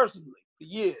personally for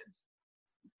years.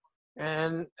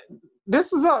 And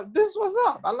this is up. This was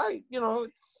up. I like,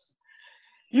 it's,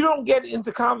 you don't get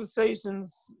into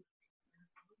conversations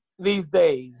these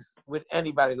days with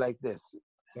anybody like this.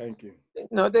 Thank you.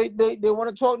 No, they want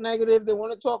to talk negative, they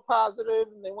want to talk positive,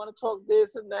 and they want to talk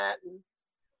this and that. And,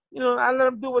 I let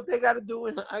them do what they got to do,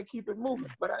 and I keep it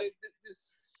moving. But I like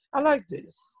this.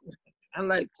 I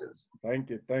like this.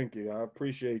 Thank you. I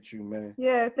appreciate you, man.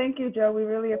 Yeah, thank you, Joe. We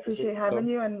really appreciate having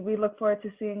you, and we look forward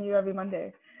to seeing you every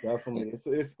Monday. Definitely.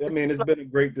 It's been a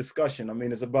great discussion. I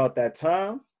mean, it's about that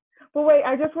time. But wait,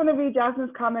 I just want to read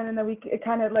Jasmine's comment, and then it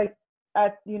kind of like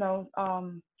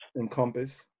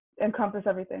encompass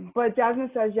everything. But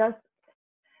Jasmine says, yes,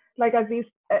 like as we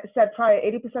said prior,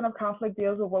 80% of conflict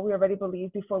deals with what we already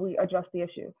believe before we address the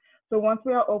issue. So once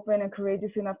we are open and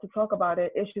courageous enough to talk about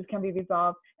it, issues can be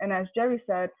resolved. And as Jerry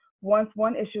said, once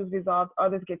one issue is resolved,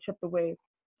 others get chipped away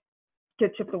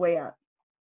at.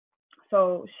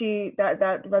 So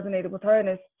that resonated with her, and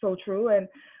it's so true. And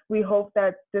we hope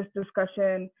that this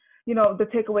discussion, the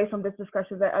takeaway from this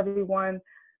discussion is that everyone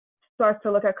starts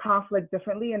to look at conflict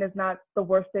differently, and it's not the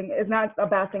worst thing. It's not a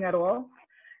bad thing at all.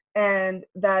 And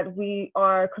that we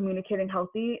are communicating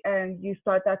healthy, and you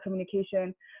start that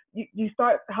communication. You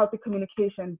start healthy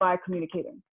communication by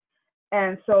communicating.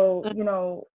 And so,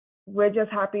 we're just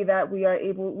happy that we were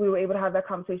able to have that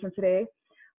conversation today.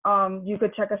 You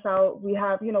could check us out. We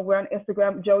have, we're on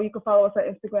Instagram. Joe, you can follow us on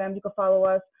Instagram. You can follow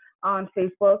us on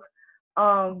Facebook.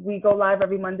 We go live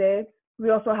every Monday. We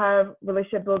also have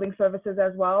relationship building services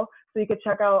as well. So you could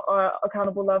check out our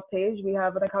Accountable Love page. We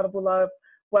have an Accountable Love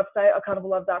website,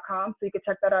 accountable.love.com. So you could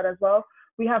check that out as well.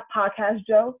 We have podcasts,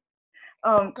 Joe,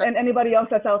 and anybody else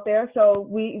that's out there. So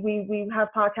we have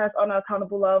podcasts on our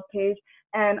Accountable Love page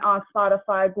and on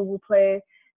Spotify, Google Play,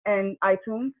 and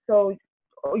iTunes. So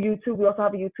YouTube, we also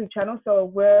have a YouTube channel. So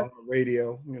we're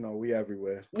radio, we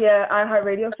everywhere. Yeah,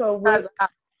 iHeartRadio. So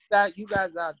you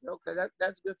guys out there. Okay,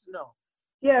 that's good to know.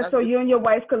 Yeah, so you and your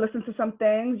wife could listen to some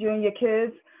things, you and your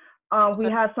kids. We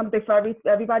have something for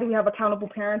everybody. We have accountable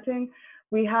parenting.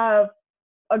 We have,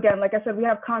 again, like I said, we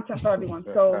have content for everyone.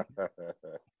 So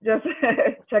just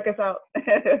check us out.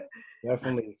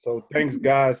 Definitely. So thanks,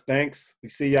 guys. Thanks. We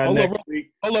see y'all next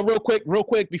week. Hold on, real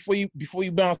quick, before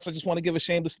you bounce, I just want to give a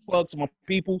shameless plug to my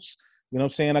peoples. You know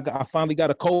what I'm saying? I finally got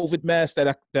a COVID mask that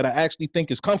I actually think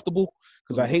is comfortable,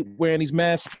 because I hate wearing these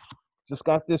masks. Just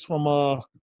got this from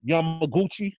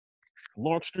Yamaguchi,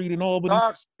 Lark Street in Albany.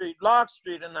 Lark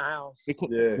Street in the house. You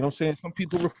know what I'm saying? Some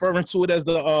people referring to it as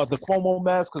the Cuomo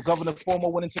mask, because Governor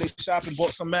Cuomo went into their shop and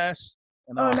bought some masks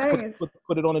and nice.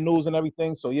 put it on the news and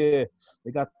everything. So yeah,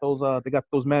 they got those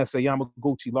masks at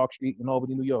Yamaguchi, Lark Street in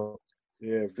Albany, New York.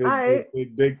 Yeah,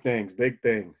 big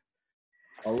things.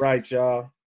 All right, y'all.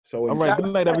 So all right,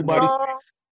 good night, everybody.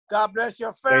 God bless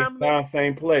your family. Same time,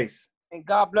 same place. And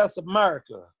God bless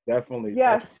America. Definitely.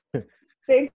 Yes.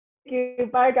 Thank you.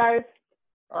 Bye, guys.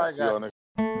 All right, guys.